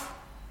of,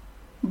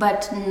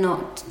 but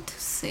not to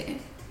say.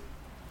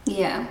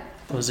 Yeah.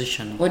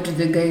 Position. What do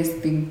the guys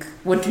think?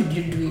 What would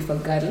you do if a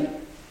girl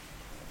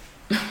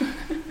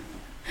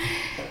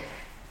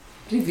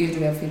revealed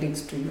their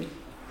feelings to you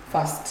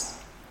first?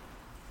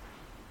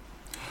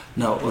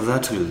 Now,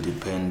 that will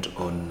depend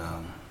on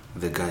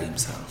the guy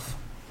himself.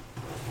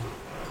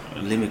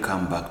 Let me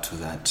come back to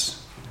that.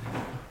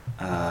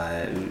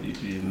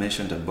 You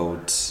mentioned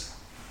about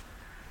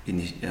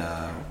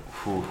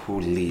who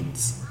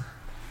leads.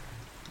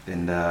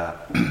 And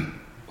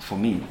for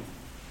me,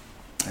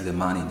 the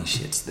man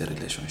initiates the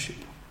relationship.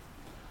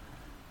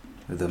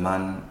 The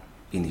man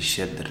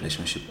initiates the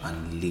relationship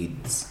and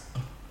leads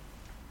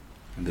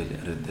the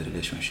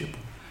relationship.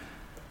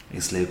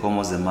 It's like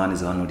almost the man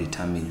is the one who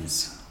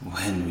determines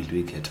when will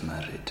we get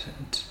married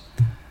and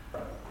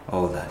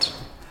all that.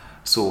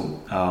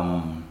 So,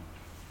 and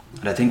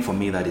I think for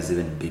me that is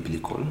even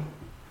biblical.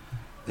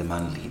 The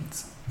man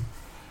leads.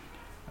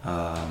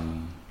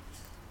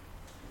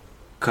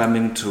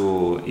 Coming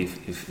to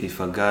if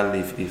a girl,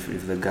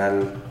 if the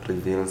girl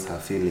reveals her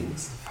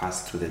feelings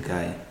first to the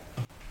guy,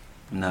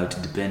 now it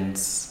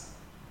depends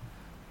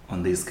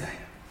on this guy,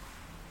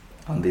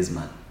 on this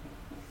man,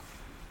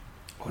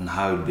 on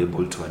how he'll be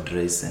able to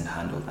address and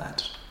handle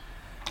that.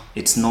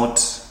 It's not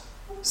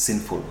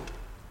sinful.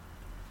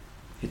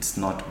 It's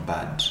not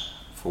bad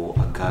for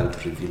a girl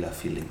to reveal her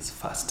feelings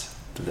first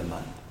to the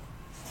man.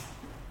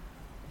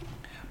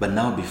 But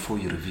now before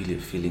you reveal your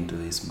feeling to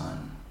this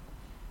man,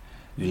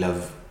 you'll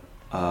have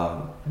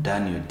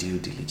done your due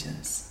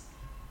diligence.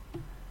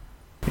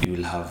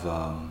 You'll have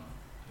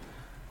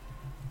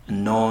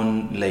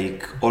known,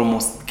 like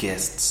almost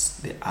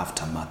guessed the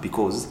aftermath,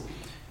 because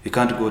you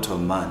can't go to a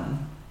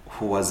man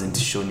who hasn't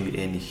shown you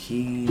any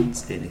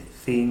hints,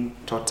 anything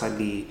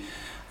totally,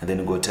 and then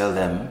you go tell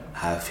them I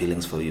have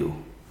feelings for you.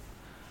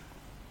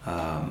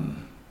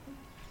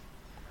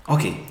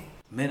 Okay,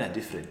 men are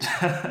different.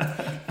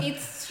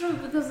 It's true,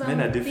 because Men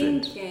I'm are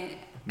different. thinking,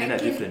 Men I are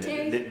can different.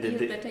 tell They-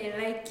 you that I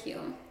like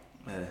you.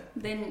 Uh,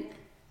 Then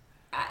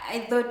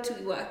I thought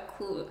we were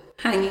cool,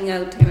 hanging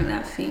out and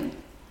laughing.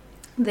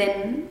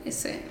 Then I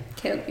said,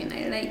 Kelvin,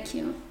 I like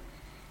you.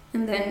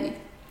 And then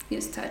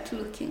you start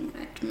looking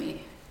at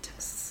me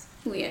just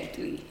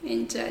weirdly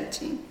and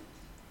judging.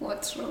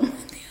 What's wrong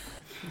with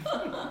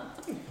you?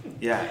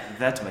 yeah,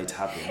 that might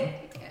happen.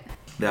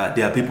 Yeah.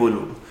 There are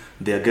people,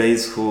 there are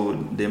guys who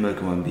dema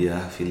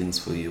kumwambia feelings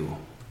for you.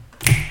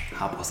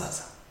 Hapo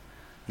sasa.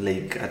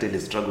 Like hata ile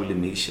struggle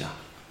imeisha.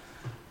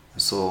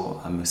 So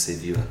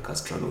amesave you a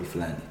struggle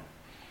fulani.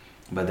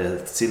 But there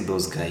are still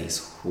those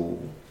guys who,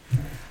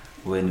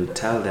 when you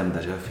tell them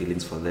that you have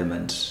feelings for them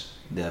and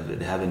they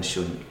haven't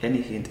shown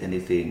any hint,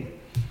 anything,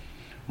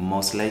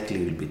 most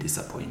likely you'll be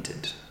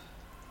disappointed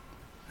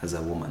as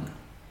a woman.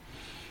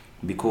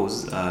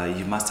 Because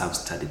you must have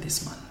studied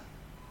this man.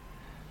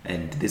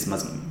 And this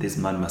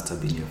man must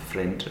have been your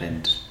friend,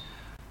 and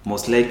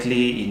most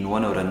likely in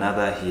one or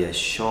another he has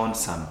shown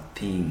some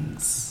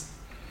things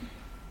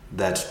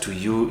that to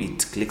you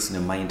it clicks in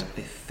your mind,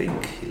 I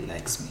think he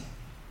likes me.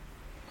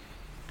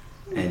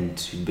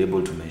 And you'll be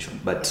able to mention.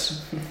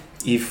 But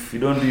if you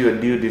don't do your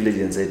due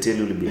diligence, I tell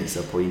you, you'll be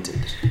disappointed.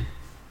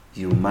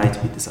 You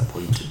might be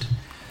disappointed.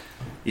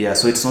 Yeah,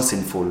 so it's not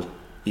sinful.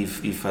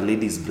 If a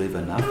lady is brave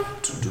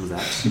enough to do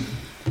that,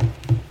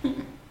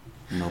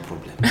 no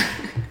problem.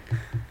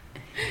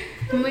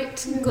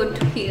 Might go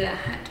to heal a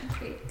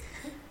heartbreak.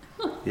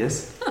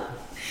 Yes?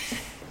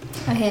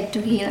 I had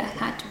to heal a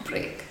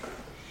heartbreak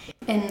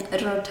and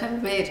wrote a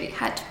very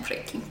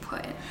heartbreaking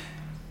poem.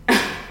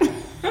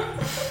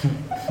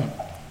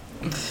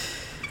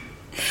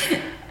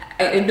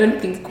 I don't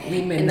think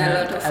women And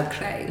a lot of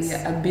cries.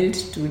 are built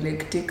to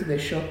like take the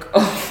shock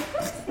of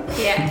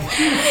Yeah.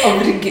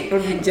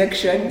 of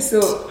rejection.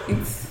 So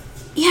it's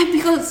Yeah,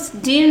 because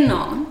do you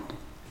know,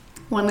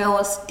 when I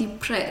was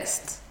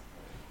depressed,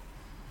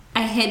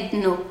 I had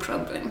no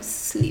problem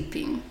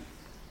sleeping.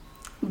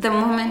 The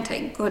moment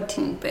I got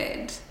in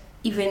bed,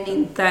 even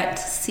in that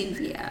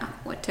severe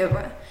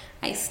whatever,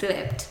 I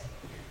slept.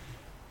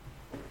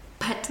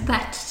 But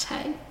that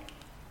time,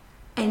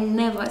 I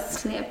never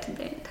slept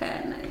the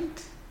entire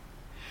night.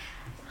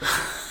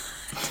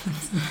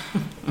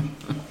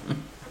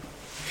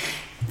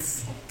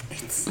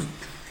 it's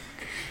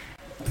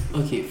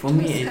Okay, for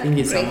me, It's I think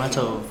it's a heartbreaking.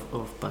 matter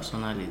of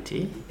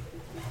personality.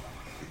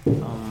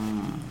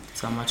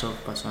 It's a matter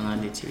of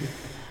personality.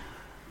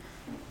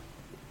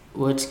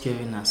 What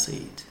Kevin has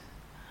said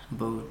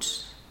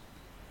about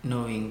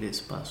knowing this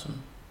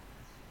person.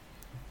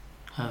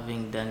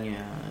 having done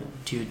your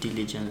due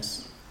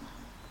diligence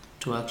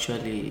to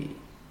actually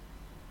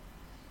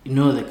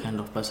know the kind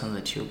of person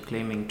that you're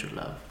claiming to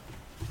love.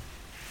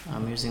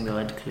 I'm using the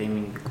word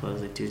claiming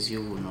because it is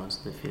you who knows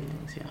the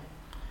feelings, yeah.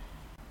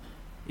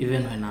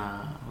 Even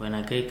when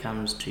a guy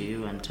comes to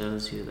you and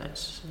tells you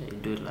that I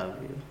do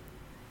love you,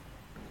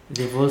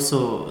 they've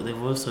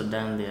also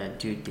done their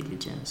due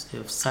diligence.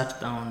 They've sat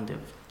down,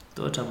 they've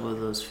thought about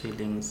those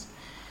feelings.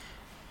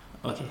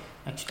 Okay,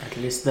 actually, at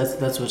least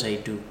that's what I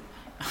do.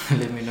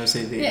 Let me not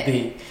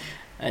say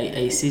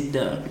I sit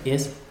down.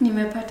 Yes.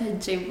 Nimepata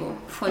jibu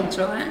for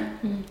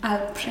Joanne.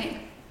 I'll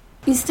pray.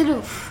 Instead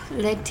of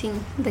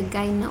letting the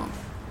guy know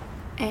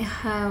I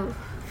have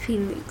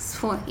feelings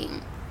for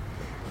him,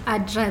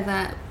 I'd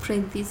rather pray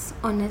this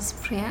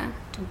honest prayer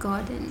to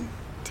God and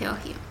tell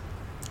him,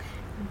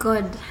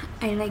 God,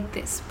 I like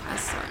this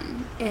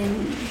person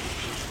and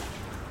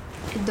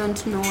I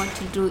don't know what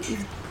to do.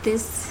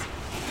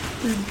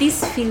 If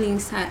these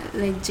feelings are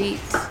legit,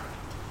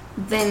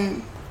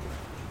 then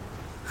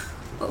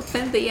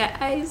open their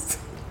eyes,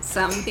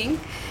 something.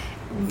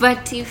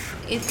 But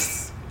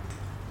if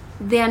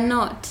they are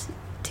not,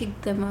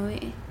 take them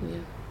away. Yeah.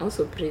 I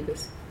also pray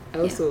this. I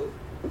also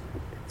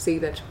say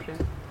that prayer.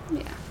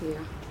 Yeah. Yeah.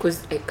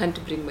 Because I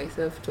can't bring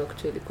myself to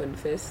actually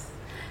confess.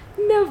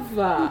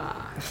 Never.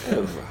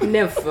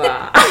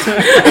 Never.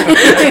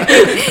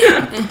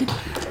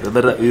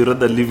 You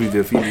rather live with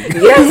your feelings.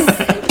 Yes.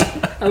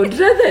 I would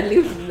rather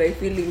live with my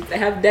feelings. I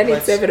have done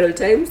it several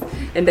times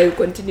and I will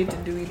continue to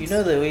do it. You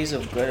know the ways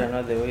of God are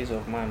not the ways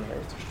of man,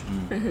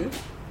 right?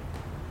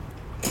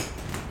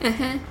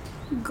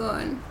 Go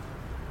on.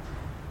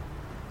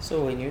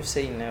 So when you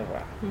say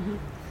never,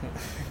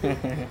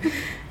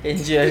 and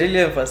you are really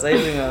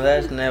emphasizing on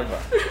that never,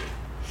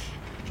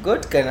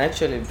 God can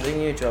actually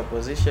bring you to a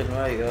position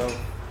where you have.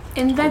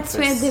 And that's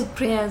where the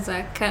prayers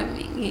are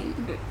coming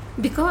in.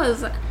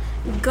 Because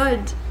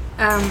God,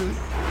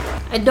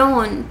 I don't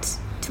want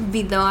to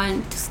be the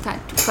one to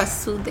start to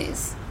pursue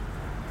this.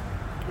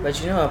 But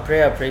you know, a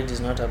prayer prayed is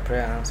not a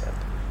prayer answered.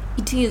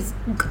 It is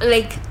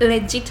like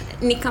legit,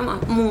 ni kama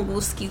Mungu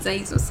usikiza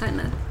hizo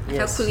sana.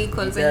 Yes,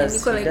 Kuliko he zenye does,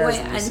 niko he like, does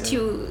why aren't listen.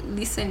 you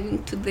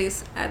listening to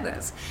this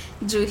others?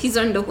 Juu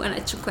hizo ndo huwa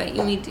nachukua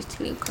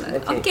immediately.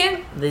 Okay.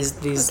 There's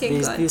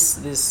God. this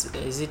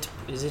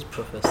is it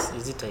prophecy?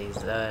 Is it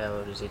Isaiah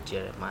or is it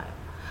Jeremiah?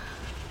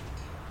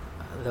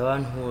 The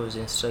one who was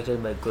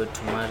instructed by God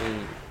to marry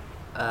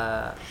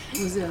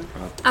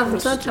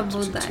I've thought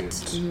about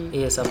that.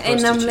 yes, a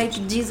And I'm prostitute.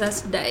 like,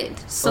 Jesus died,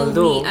 so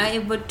Although- we are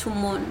able to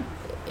mourn.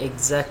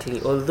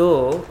 Exactly.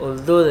 Although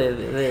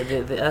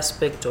the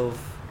aspect of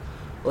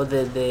or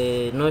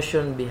the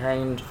notion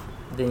behind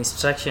the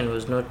instruction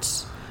was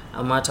not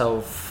a matter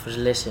of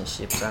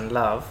relationships and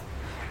love,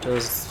 it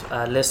was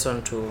a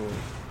lesson to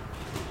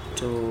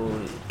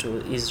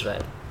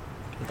Israel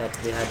that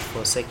they had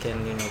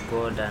forsaken,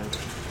 God, and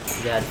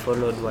they had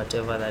followed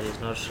whatever that is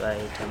not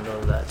right and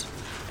all that.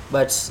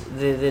 But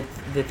the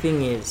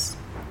thing is,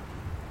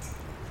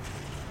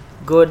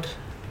 God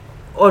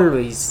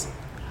always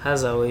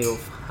has a way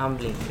of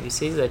humbling you. He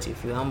says that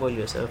if you humble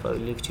yourself, I will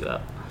lift you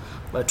up.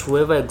 But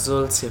whoever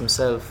exalts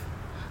himself,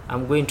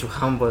 I'm going to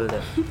humble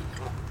them.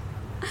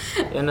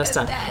 You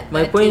understand?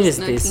 My point is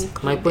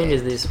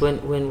this.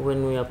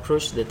 When we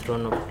approach the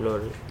throne of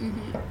glory,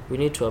 we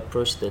need to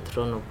approach the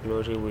throne of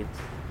glory with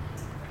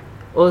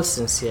all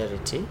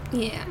sincerity.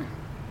 Yeah.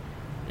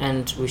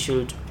 And we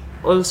should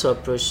also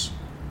approach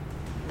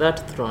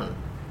that throne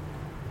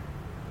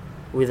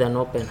with an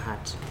open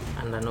heart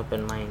and an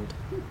open mind.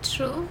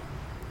 True.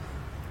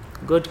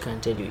 God can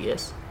tell you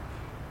yes.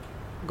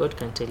 God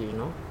can tell you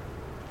no.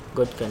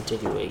 God can tell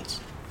you wait.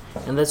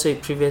 And that's why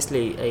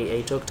previously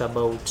I talked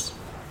about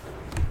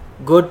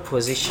God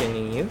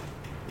positioning you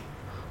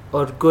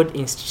or God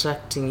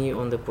instructing you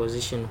on the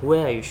position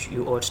where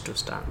you ought to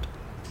stand.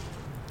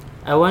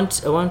 I want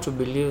to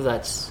believe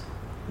that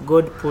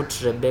God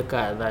put Rebecca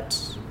at that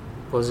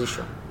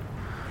position.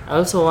 I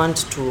also want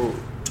to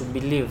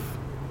believe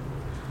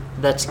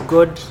that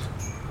God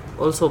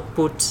also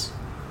put,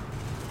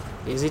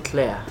 is it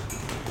Leah,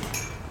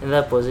 in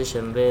that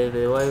position,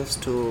 the wives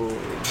to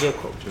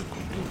Jacob.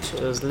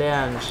 It was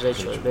Leah and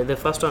Rachel. The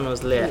first one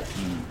was Leah.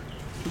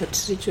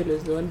 But Rachel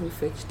was the one who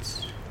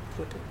fetched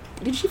water.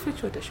 Did she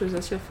fetch water? She was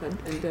a shepherd,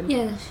 and then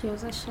Yeah, she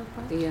was a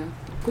shepherd. yeah,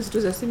 because it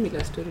was a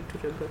similar story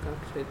to Rebecca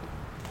actually.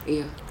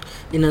 Yeah.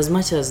 In as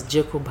much as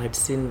Jacob had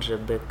seen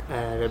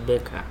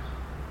Rebecca,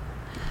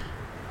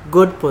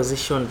 God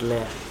positioned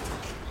Leah.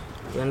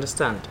 You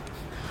understand?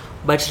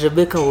 But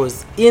Rebecca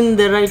was in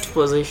the right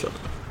position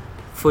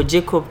for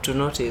Jacob to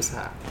notice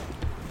her.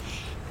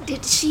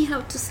 Did she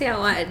have to say a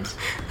word?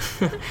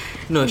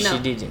 No, No. she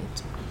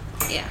didn't.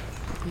 Yeah.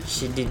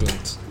 She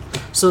didn't.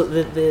 So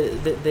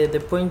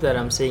the point that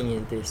I'm saying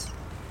is this.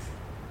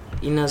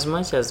 In as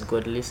much as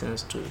God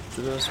listens to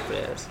those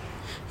prayers,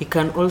 He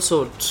can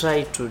also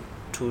try to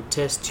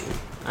test you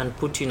and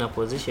put you in a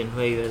position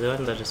where you are the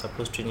one that is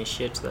supposed to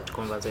initiate that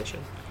conversation.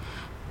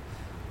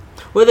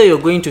 Whether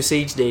you're going to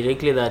say it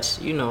directly that,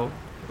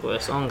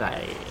 Wesonga,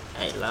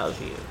 I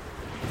love you,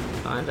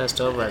 I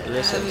understand that Love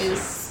relationship.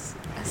 is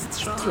a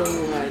strong.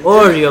 Strong word.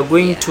 Or you're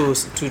going Yeah. to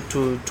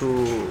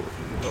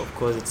of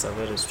course it's a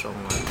very strong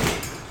word.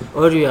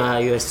 Or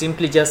you're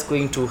simply just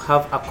going to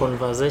have a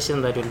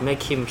conversation that will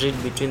make him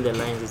read between the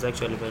lines. It's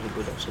actually very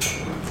good at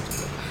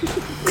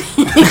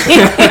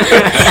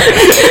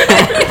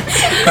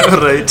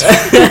Right.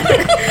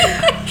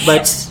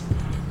 But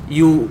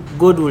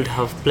God would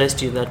have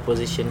placed you in that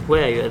position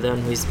where you are the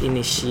one who is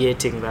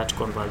initiating that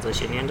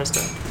conversation. You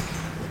understand?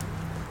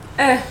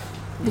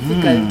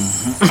 Difficult.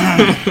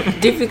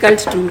 Difficult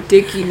to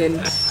take in and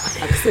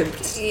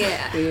accept.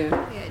 Yeah.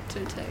 Yeah. Yeah,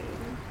 totally.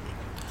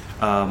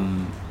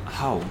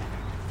 How?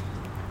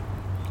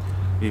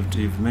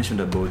 You've mentioned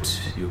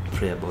about you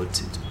pray about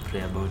it.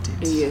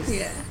 Yes.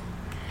 Yeah.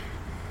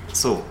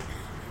 So,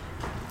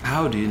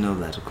 how do you know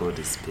that God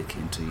is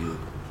speaking to you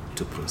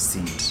to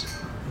proceed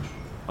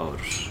or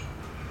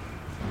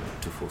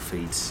to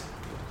forfeit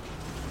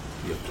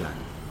your plan?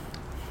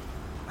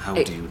 How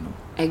do you know?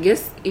 I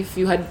guess if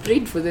you had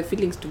prayed for the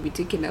feelings to be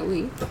taken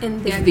away,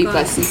 And if they're they gone.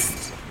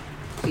 persist,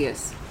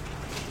 yes.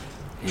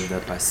 If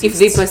that persists, If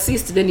they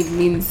persist, then it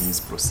means means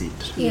proceed.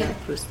 Yeah.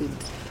 proceed.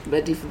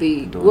 But if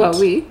they Don't. go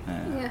away,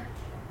 Yeah.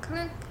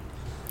 Correct.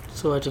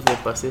 So what if they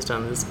persist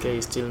and this guy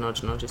is still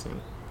not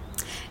noticing?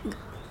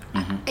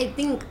 I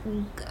think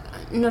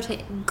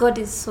God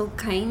is so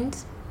kind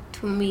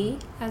to me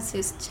as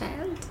his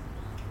child,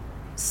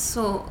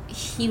 so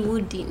he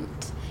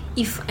wouldn't.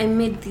 If I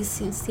made this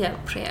sincere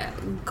prayer,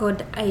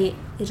 God, I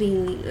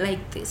really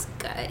like this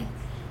guy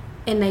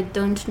and I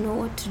don't know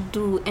what to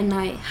do, and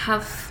I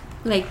have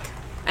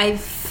I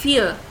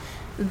feel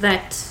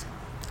that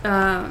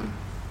I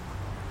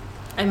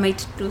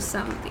might do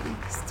something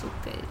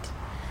stupid.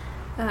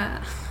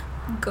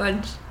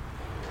 God,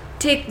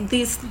 take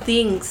these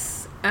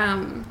things,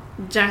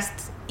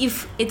 just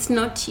if it's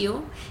not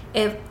you,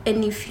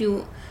 and if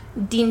you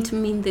didn't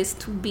mean this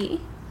to be,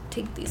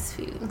 take these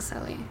feelings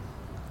away.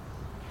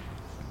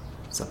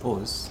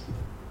 Suppose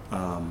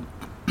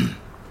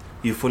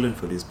you've fallen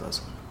for this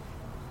person,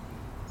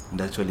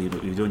 and actually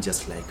you don't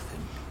just like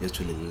them, you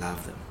actually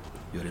love them.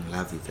 You're in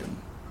love with them,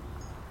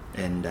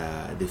 and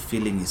the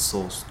feeling is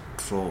so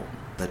strong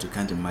that you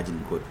can't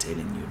imagine God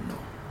telling you no.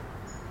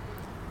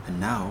 And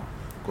now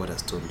God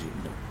has told you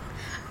no.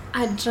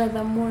 I'd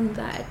rather mourn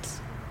that.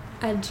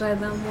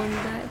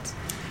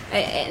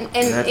 And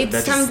it's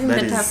that something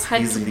that that is I've had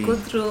to easily go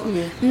through.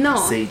 Yeah. No.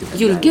 Said and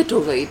you'll done. get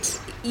over it.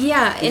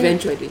 Yeah, and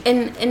Eventually.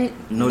 and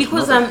Not-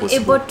 because not I'm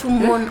possible. able to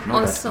mourn Not that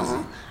also,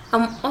 easy.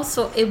 I'm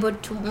also able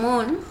to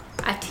mourn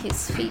at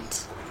his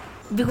feet,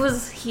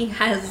 because he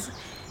has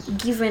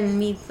given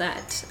me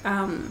that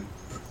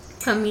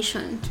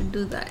permission to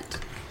do that.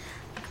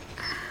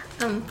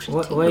 I'm pretty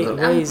Why good.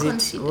 I'm is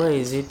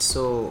confident. it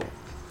so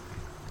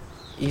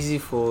easy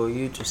for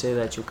you to say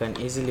that you can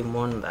easily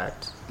mourn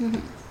that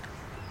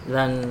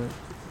than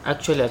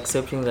actually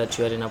accepting that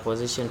you are in a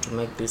position to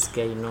make this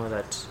guy know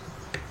that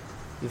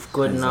if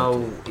God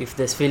now, if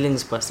the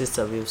feelings persist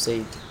as you've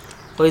said,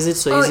 why is it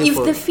so Oh, easy if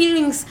for the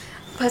feelings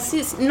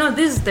persist, no,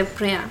 this is the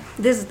prayer.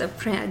 This is the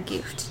prayer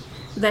gift.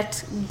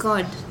 That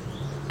God,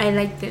 I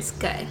like this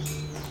guy.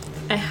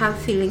 I have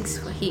feelings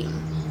for him.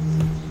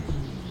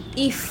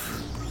 If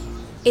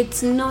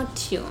it's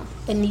not you,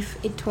 and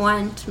if it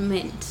weren't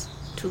meant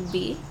to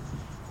be,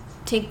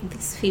 take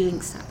these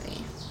feelings away.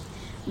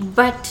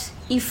 But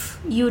if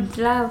you'd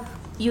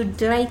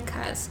like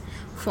us,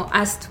 for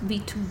us to be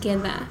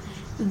together,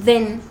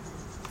 then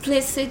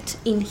place it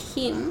in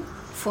him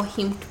for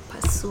him to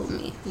pursue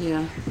me.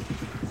 Yeah.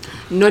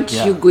 Not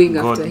Yeah, you going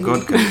God, after him.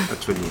 God can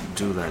actually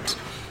do that.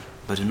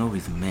 But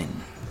with men,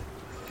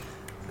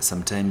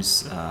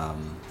 sometimes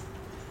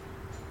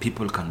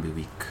people can be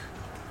weak.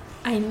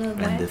 I know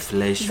that. And the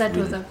flesh that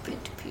was will- a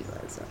pet peeve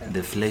as well.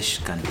 The flesh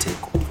can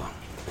take over.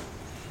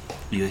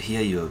 You're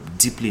here, you're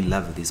deeply in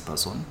love with this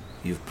person.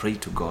 You've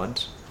prayed to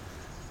God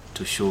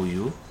to show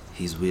you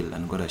his will,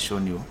 and God has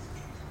shown you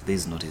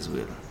this is not his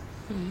will.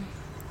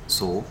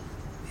 So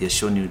he has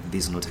shown you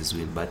this is not his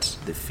will, but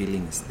the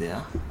feeling is there.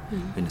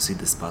 When you see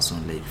this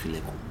person, like, you feel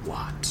like,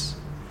 what?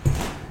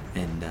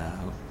 And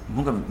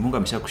Mungu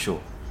ameshakushow,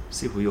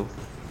 si huyo.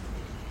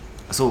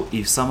 So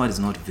if someone is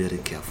not very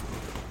careful,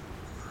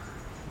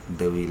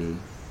 they will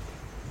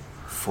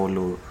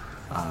follow,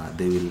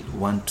 they will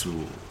want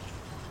to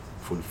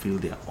fulfill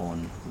their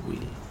own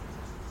will.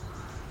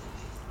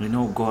 You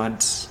know, God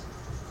is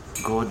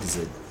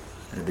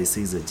they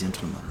say he's a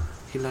gentleman.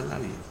 He'll allow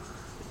you.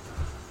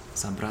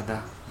 So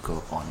brother,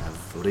 go on.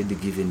 I've already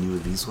given you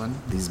this one.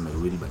 This is my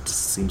will, but it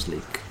seems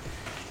like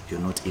you're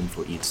not in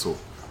for it. So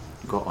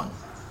go on.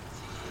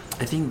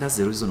 I think that's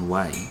the reason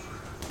why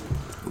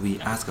we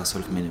ask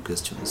ourselves many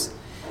questions.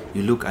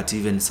 You look at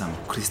even some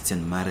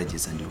Christian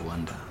marriages and you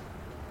wonder,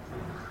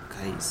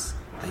 guys,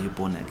 are you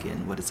born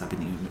again? What is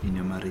happening in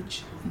your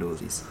marriage and all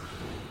this?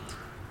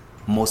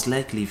 Most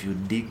likely, if you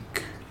dig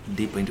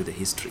deeper into the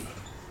history,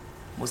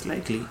 most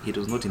likely it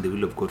was not in the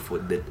will of God for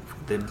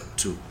them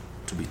to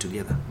be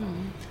together.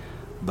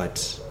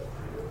 But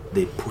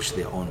they push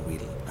their own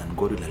will, and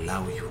God will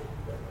allow you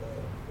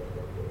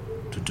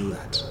to do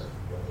that.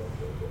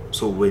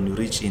 So when you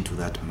reach into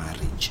that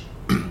marriage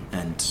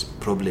and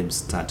problems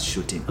start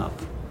shooting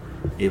up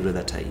every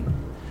other time,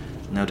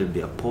 now it will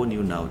be upon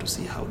you now to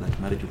see how that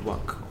marriage will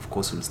work. Of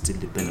course, it will still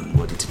depend on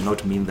God. It will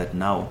not mean that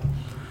now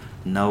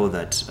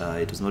that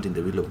it was not in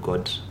the will of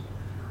God,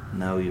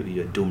 now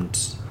you are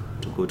doomed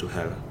to go to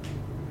hell.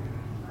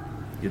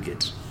 You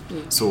get?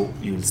 So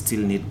you will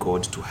still need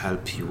God to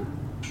help you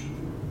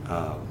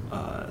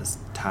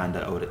stand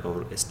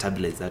or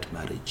stabilize that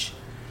marriage.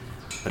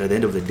 But at the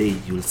end of the day,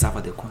 you will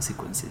suffer the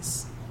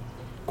consequences.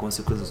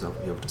 Consequences of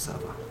you have to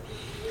suffer.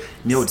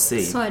 Me, I would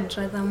say. So I'd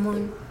rather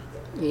mourn.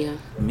 Yeah.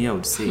 Me, I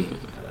would say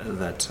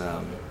that.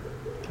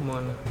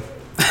 Mourn.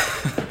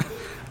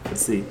 I would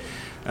say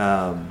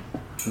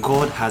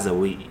God has a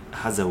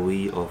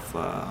way of,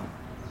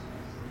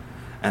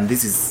 and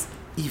this is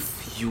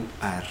if you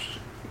are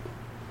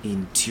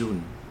in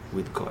tune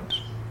with God.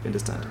 You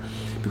understand?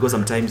 Because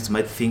sometimes you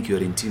might think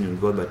you're in tune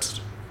with God, but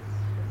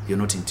you're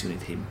not in tune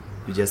with Him.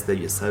 You're just there,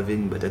 you're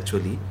serving, but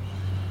actually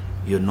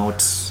you're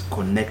not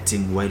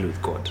connecting well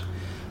with God.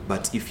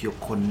 But if you're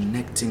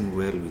connecting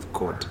well with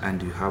God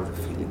and you have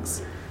the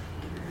feelings,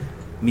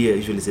 me, I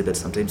usually say that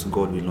sometimes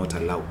God will not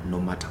allow, no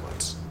matter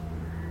what.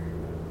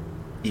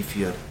 If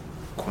you are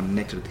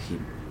connected with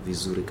Him,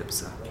 vizuri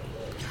kabisa.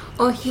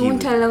 Or He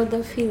won't allow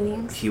the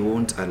feelings. He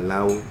won't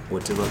allow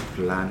whatever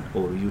plan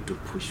or you to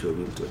push your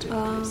will to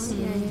whatever place.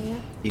 Yeah.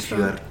 If True.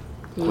 you are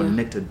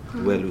connected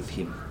well with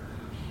Him.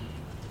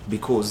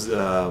 Because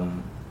God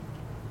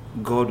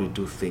will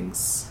do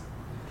things.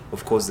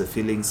 Of course, the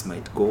feelings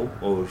might go,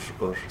 or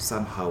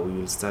somehow you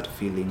will start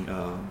feeling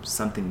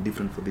something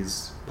different for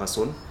this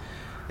person,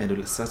 and you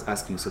will start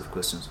asking yourself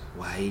questions.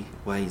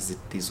 Why is it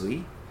this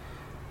way?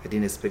 I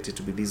didn't expect it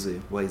to be this way.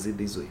 Why is it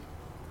this way?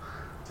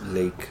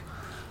 Like,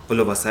 all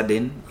of a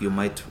sudden,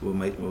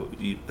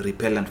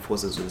 repellent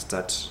forces will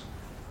start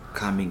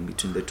coming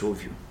between the two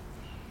of you.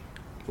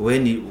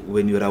 When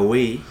you're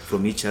away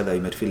from each other,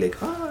 you might feel like,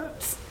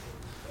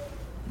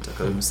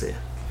 nitakawimsea.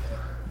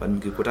 But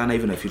mkikutana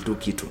hivi na feel tu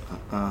kitu,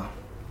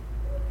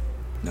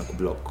 na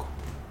kublock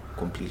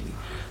completely.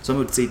 So I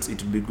would say it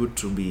would be good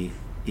to be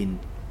in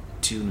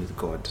tune with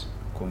God,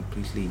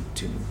 completely in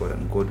tune with God,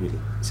 and God will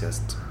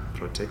just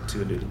protect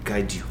you and will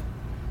guide you.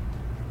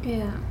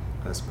 Yeah.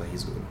 As per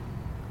His will.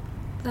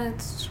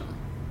 That's true.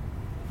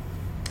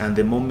 And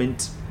the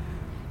moment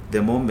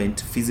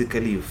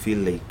physically you feel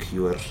like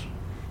you are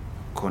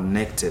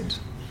connected,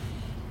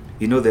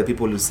 there are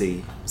people who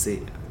say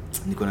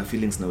niko na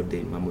feelings now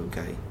day mama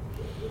guy.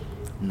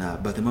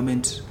 But the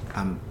moment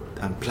I'm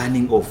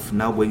planning of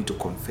now going to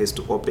confess,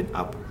 to open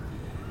up,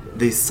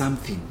 there's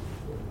something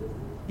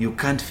you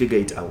can't figure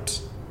it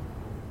out.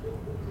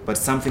 But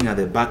something at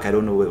the back, I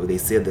don't know where they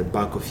say, at the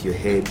back of your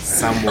head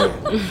somewhere.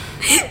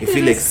 You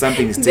feel like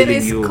something is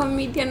telling you. There is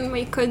comedian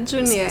Michael Jr.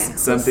 who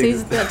Something.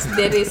 says that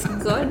there is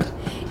God,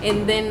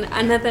 and then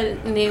another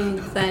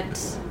name that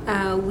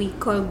we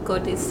call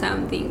God is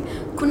something.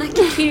 Kuna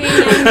kitu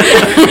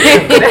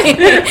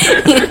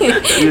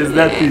Yes,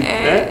 that thing.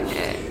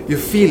 You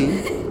feel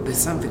there's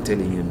something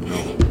telling you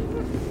no,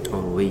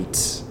 or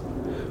wait,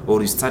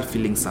 or you start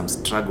feeling some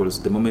struggles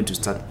the moment you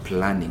start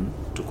planning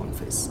to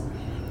confess.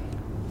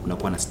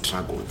 Unakuwa na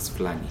struggles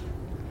fulani.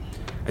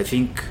 I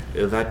think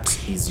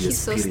that is your He's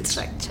so spirit.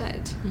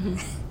 structured.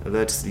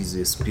 That is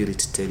your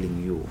spirit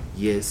telling you,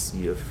 yes,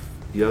 you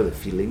have the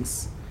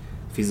feelings.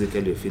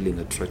 Physically, you're feeling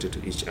attracted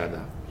to each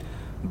other,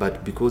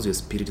 but because your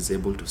spirit is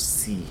able to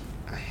see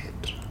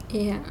ahead,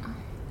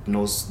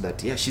 knows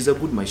that she's a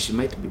good man. She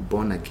might be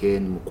born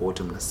again. Mko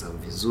wote mnasawa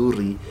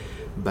vizuri,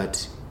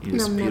 but your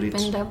spirit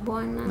Mnapenda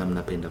Bwana. na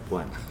mnapenda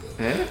Bwana.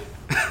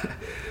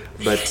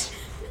 But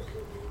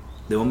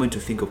the moment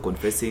you think of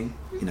confessing,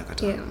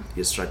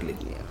 you're struggling.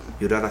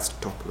 You'd rather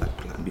stop that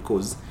plan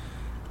because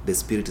the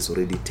spirit is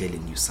already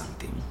telling you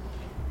something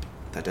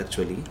that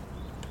actually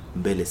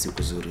mbele si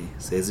kuzuri.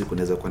 Saizi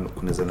kunaweza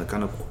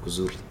onekana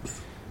kuzuri,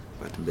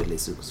 but mbele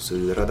si kuzuri. So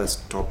you'd rather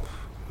stop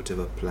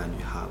whatever plan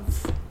you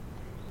have.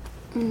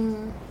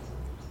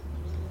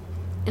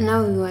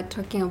 Now we were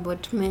talking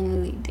about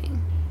men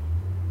leading.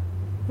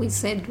 We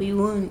said we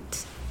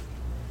won't.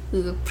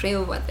 We will pray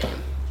over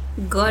them.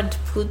 God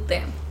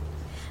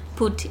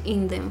put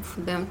in them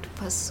for them to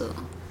pursue.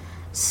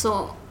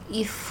 So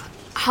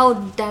how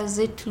does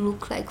it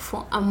look like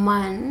for a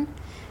man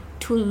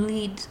to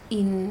lead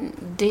in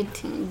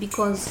dating?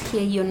 Because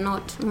here you're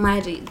not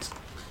married.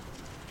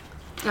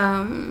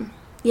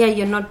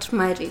 You're not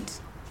married.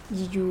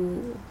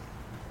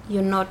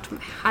 You're not my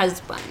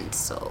husband.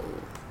 So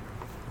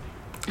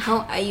how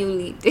are you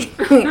leading?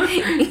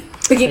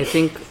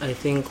 I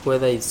think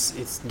whether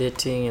it's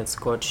dating, it's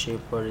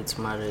courtship, or it's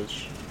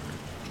marriage,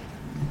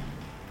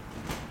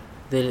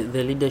 the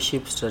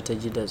leadership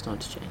strategy does not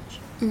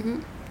change.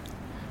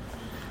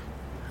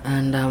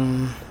 And I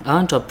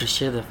want to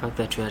appreciate the fact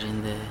that we are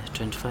in the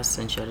 21st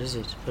century. Is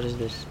it? What is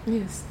this?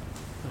 Yes.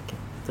 Okay,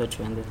 I thought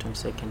we were in the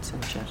 22nd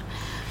century.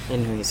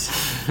 Anyways,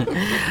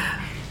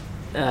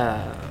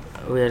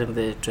 we are in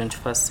the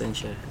 21st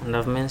century, and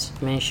I've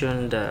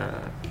mentioned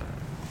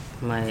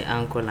my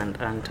uncle and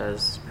aunt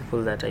as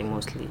people that I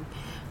mostly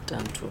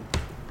turn to.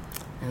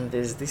 And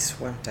there's this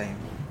one time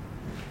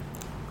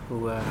we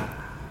were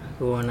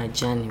on a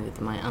journey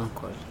with my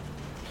uncle.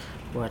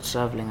 We were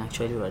traveling,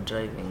 actually we were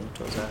driving. It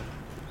was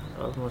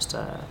almost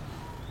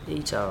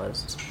 8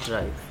 hours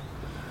drive.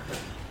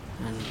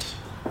 And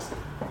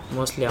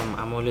mostly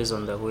I'm always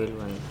on the wheel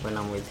when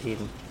I'm with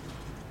him.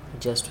 I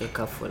just wake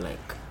up for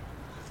like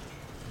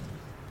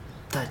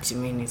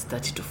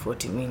 30 to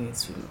 40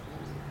 minutes.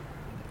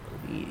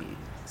 We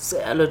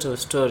say a lot of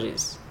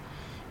stories,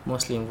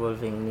 mostly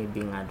involving me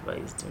being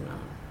advised,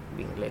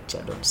 being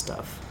lectured on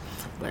stuff.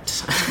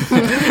 But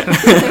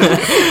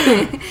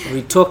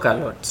we talk a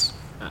lot.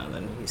 And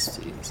then he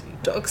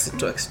talks, and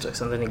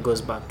then he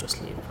goes back to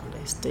sleep. And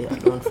I stay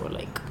alone for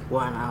like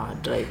 1 hour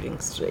driving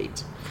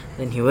straight.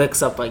 Then he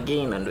wakes up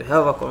again and we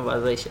have a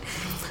conversation.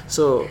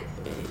 So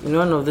in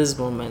one of these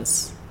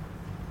moments,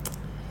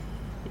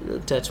 he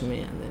looked at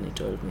me and then he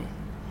told me,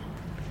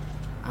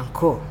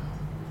 "Uncle,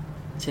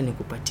 acha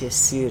nikupatie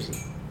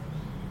siri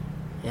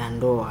ya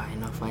ndoa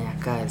inafanya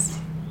kazi."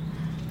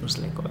 I was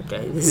like,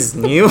 okay, this is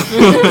new.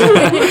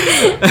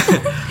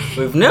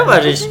 We've never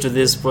reached to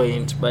this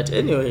point. But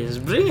anyways,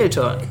 bring it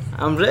on.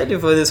 I'm ready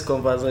for this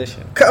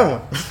conversation. Come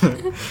on.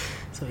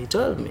 So he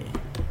told me,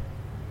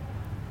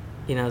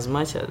 in as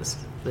much as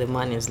the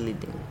man is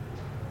leading,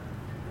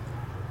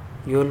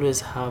 you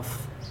always,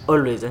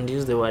 and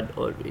use the word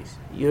always,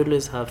 you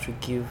always have to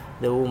give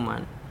the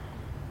woman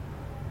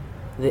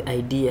the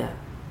idea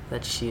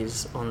that she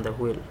is on the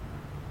wheel.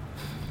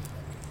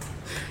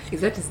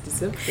 Is that his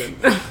deception?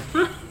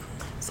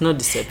 It's not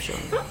deception.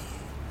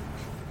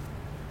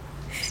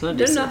 It's not I don't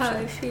deception. know how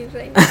I feel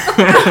right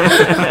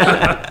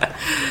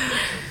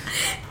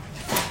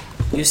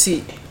now. You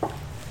see,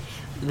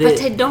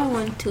 But I don't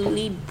want to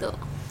lead though.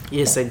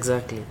 yes,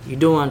 exactly. You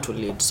don't want to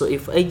lead. So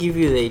if I give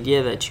you the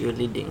idea that you're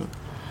leading,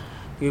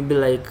 you'll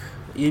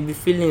be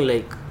feeling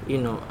like,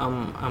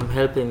 I'm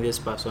helping this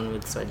person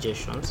with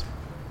suggestions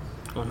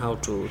on how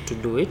to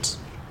do it.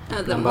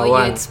 The Number more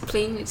one. you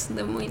explain it,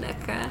 the more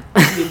inakaa.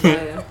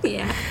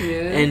 Yeah.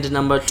 Yeah. And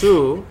number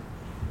two,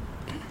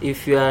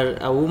 if you are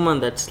a woman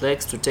that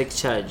likes to take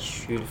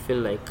charge, you'll feel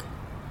like,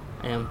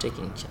 I am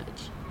taking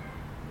charge.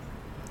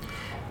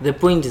 The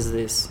point is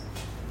this: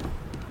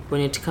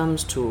 when it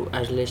comes to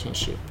a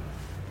relationship,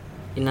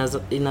 in as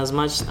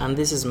much, and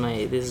this is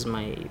my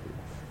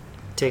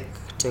take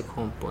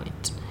home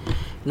point,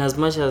 in as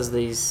much as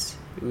we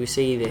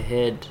say the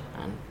head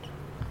and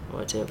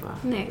whatever,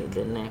 Neck.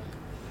 the neck,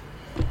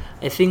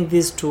 I think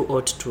these two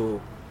ought to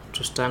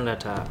stand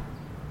at a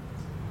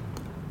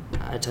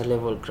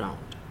level ground.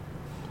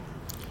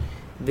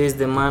 There's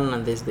the man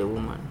and there's the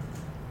woman.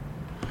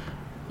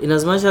 In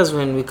as much as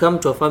when we come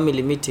to a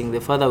family meeting, the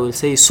father will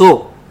say,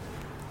 "So,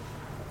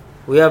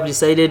 we have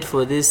decided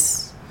for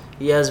this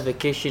year's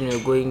vacation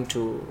we're going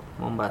to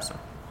Mombasa."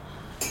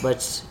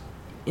 But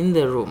in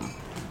the room,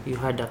 you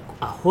had a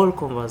whole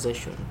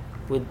conversation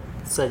with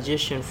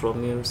suggestions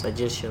from you,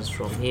 suggestions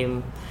from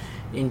him,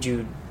 and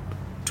you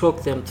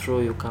talk them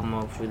through. You come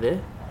up with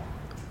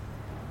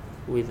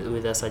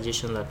a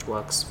suggestion that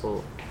works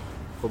for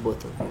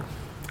both of you.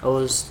 I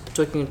was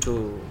talking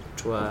to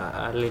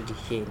a lady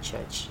here in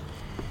church,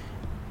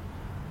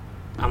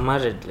 a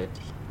married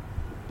lady.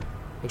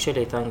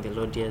 Actually, I thank the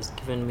Lord. He has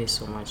given me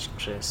so much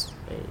grace.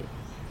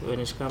 When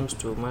it comes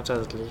to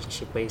matters of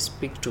relationship, I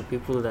speak to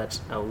people that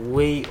are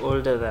way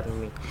older than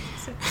me,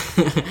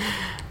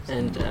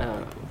 and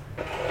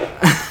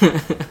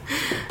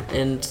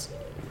and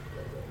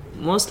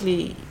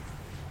mostly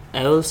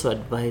I also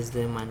advise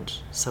them, and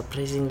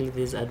surprisingly,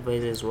 these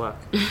advices work.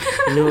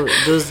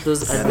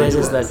 Those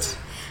advices that.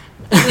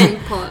 Even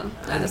Paul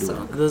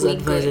also. Those we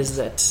advices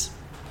that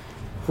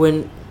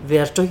when they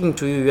are talking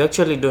to you, you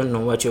actually don't know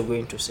what you're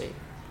going to say.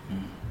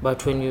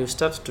 But when you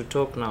start to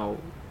talk now,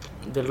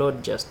 the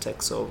Lord just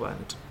takes over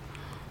and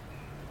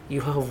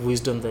you have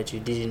wisdom that you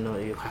didn't know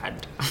you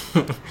had.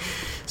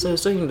 So I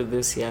was talking to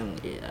this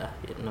not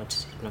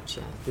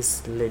young,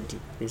 this lady,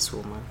 this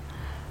woman,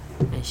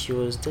 and she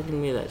was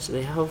telling me that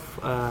they have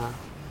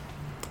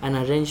an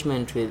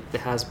arrangement with the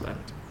husband.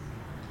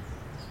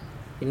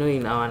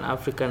 In our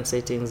African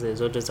settings, there's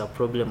always a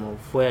problem of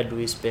where do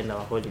we spend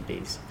our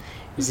holidays?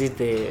 Is it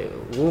the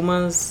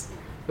woman's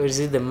or is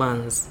it the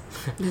man's?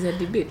 There's a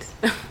debate.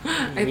 I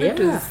thought it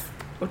Yeah. was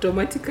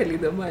automatically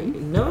the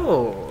man.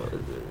 No,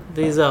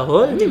 there's a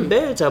whole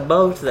debate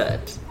about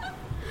that.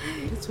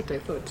 That's what I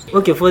thought.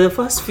 Okay, for the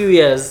first few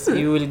years,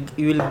 you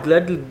will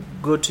gladly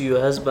go to your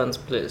husband's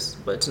place,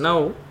 but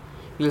now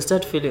you'll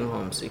start feeling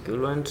homesick.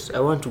 I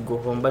want to go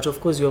home, but of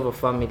course you have a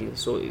family,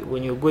 so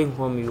when you're going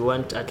home, you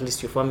want at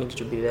least your family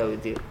to be there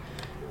with you.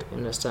 You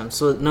understand?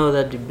 So now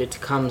that debate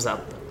comes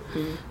up.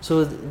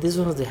 So these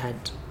ones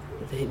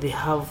they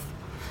have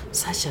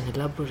such an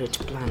elaborate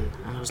plan,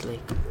 and I was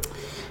like,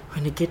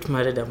 when I get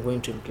married, I'm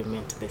going to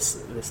implement this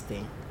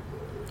thing.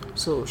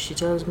 So she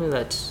tells me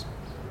that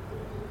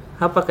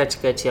hapa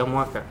katikati ya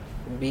mwaka,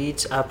 be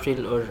it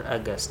April or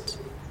August,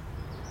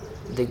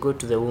 they go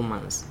to the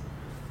woman's,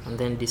 and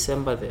then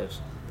December they are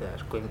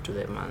going to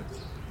the man's.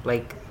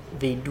 Like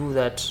they do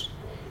that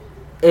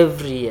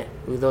every year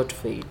without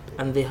fail,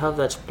 and they have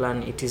that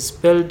plan. It is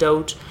spelled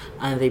out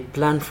and they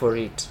plan for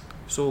it.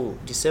 So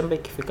December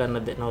ikifika,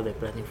 now they're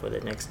planning for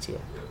the next year.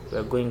 We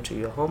are going to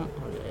your home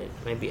on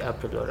maybe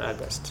April or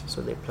August,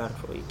 so they plan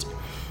for it.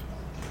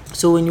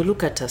 So when you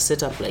look at a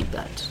setup like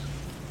that,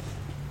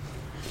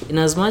 in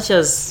as much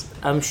as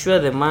I'm sure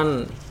the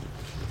man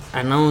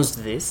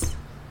announced this,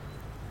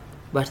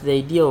 but the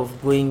idea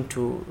of going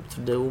to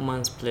the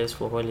woman's place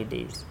for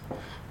holidays,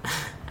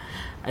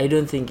 I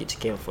don't think it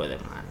came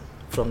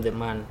from the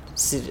man.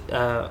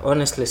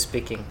 Honestly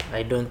speaking,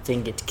 I don't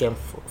think it came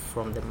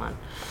from the man.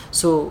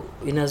 So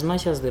in as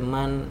much as the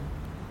man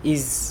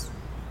is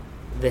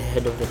the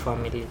head of the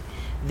family,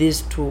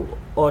 these two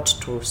ought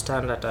to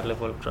stand at a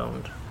level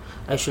ground.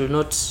 I should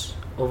not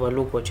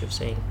overlook what you're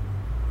saying.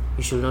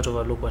 You should not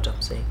overlook what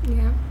I'm saying.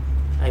 Yeah.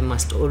 I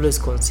must always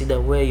consider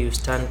where you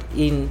stand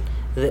in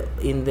the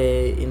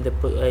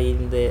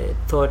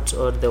thought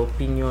or the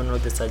opinion or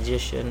the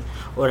suggestion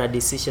or a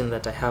decision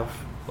that I have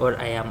or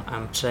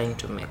I'm trying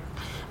to make.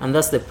 And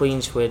that's the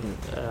point when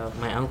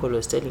my uncle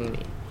was telling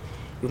me,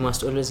 you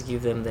must always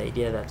give them the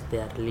idea that they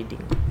are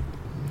leading.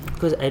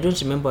 Because I don't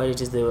remember what it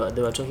is they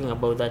were talking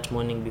about that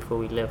morning before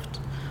we left,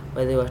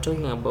 but they were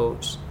talking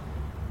about,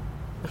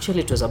 actually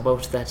it was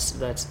about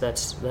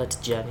that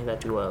journey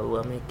that we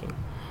were making.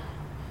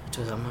 It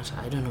was a matter,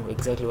 I don't know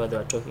exactly what they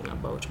were talking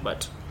about,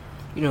 but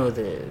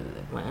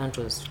my aunt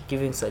was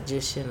giving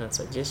suggestion,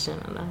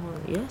 and I'm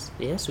like,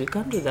 yes, we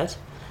can do that.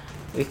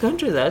 We can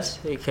do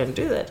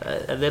that.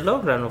 At the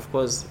long run, of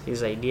course,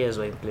 his ideas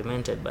were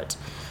implemented, but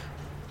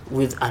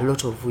with a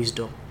lot of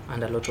wisdom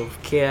and a lot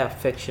of care,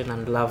 affection,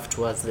 and love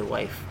towards the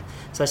wife,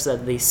 such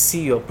that they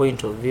see your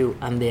point of view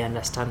and they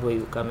understand where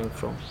you're coming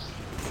from.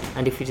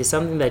 And if it is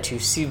something that you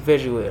see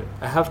very well,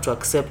 I have to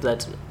accept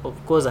that,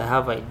 of course, I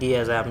have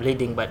ideas, I am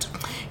leading, but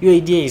your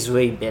idea is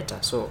way better,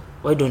 so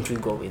why don't we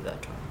go with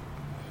that one?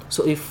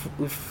 So if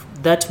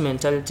that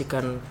mentality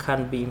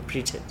can be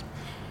imprinted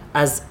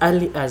as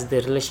early as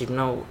the relationship,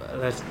 now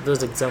that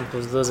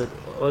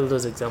all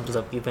those examples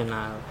I've given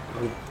are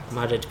with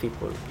married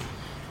people.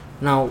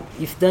 Now,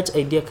 if that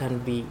idea can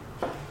be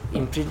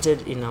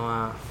imprinted in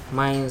our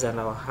minds and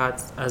our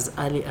hearts as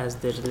early as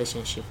the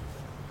relationship,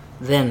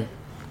 then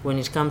when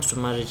it comes to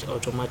marriage,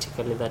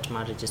 automatically that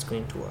marriage is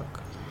going to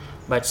work.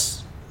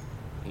 But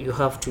you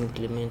have to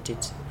implement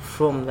it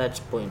from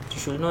that point. You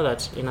should know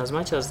that in as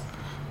much as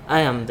I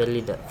am the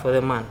leader for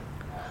the man,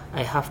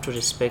 I have to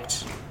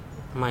respect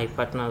my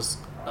partner's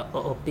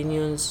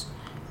opinions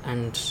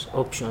and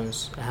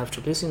options. I have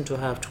to listen to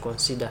her, I have to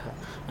consider her,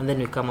 and then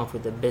we come up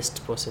with the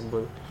best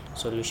possible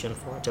solution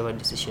for whatever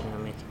decision you're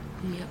making.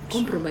 Yeah,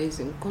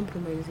 compromising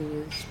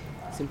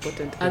is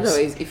important. Yes.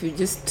 Otherwise, if you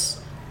just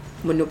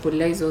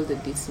monopolize all the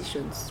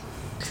decisions,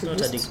 it's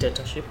not a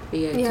dictatorship.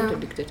 Yeah, it's not a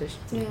dictatorship.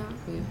 Yeah.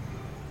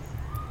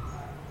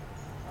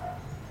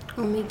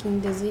 Or making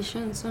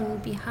decisions on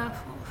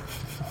behalf of.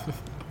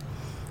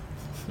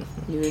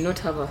 You will not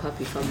have a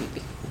happy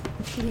family.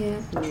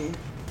 Yeah.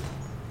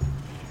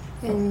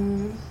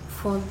 And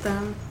for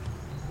the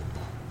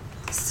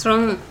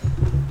strong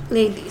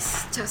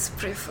ladies, just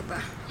pray for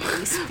the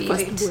Holy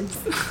Spirit.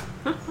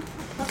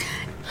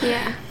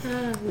 Yeah.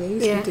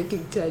 We're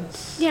taking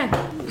charge.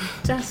 Yeah.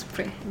 Just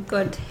pray.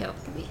 God help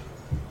me.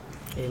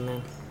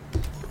 Amen.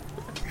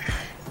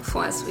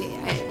 For us, I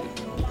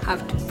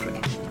have to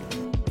pray.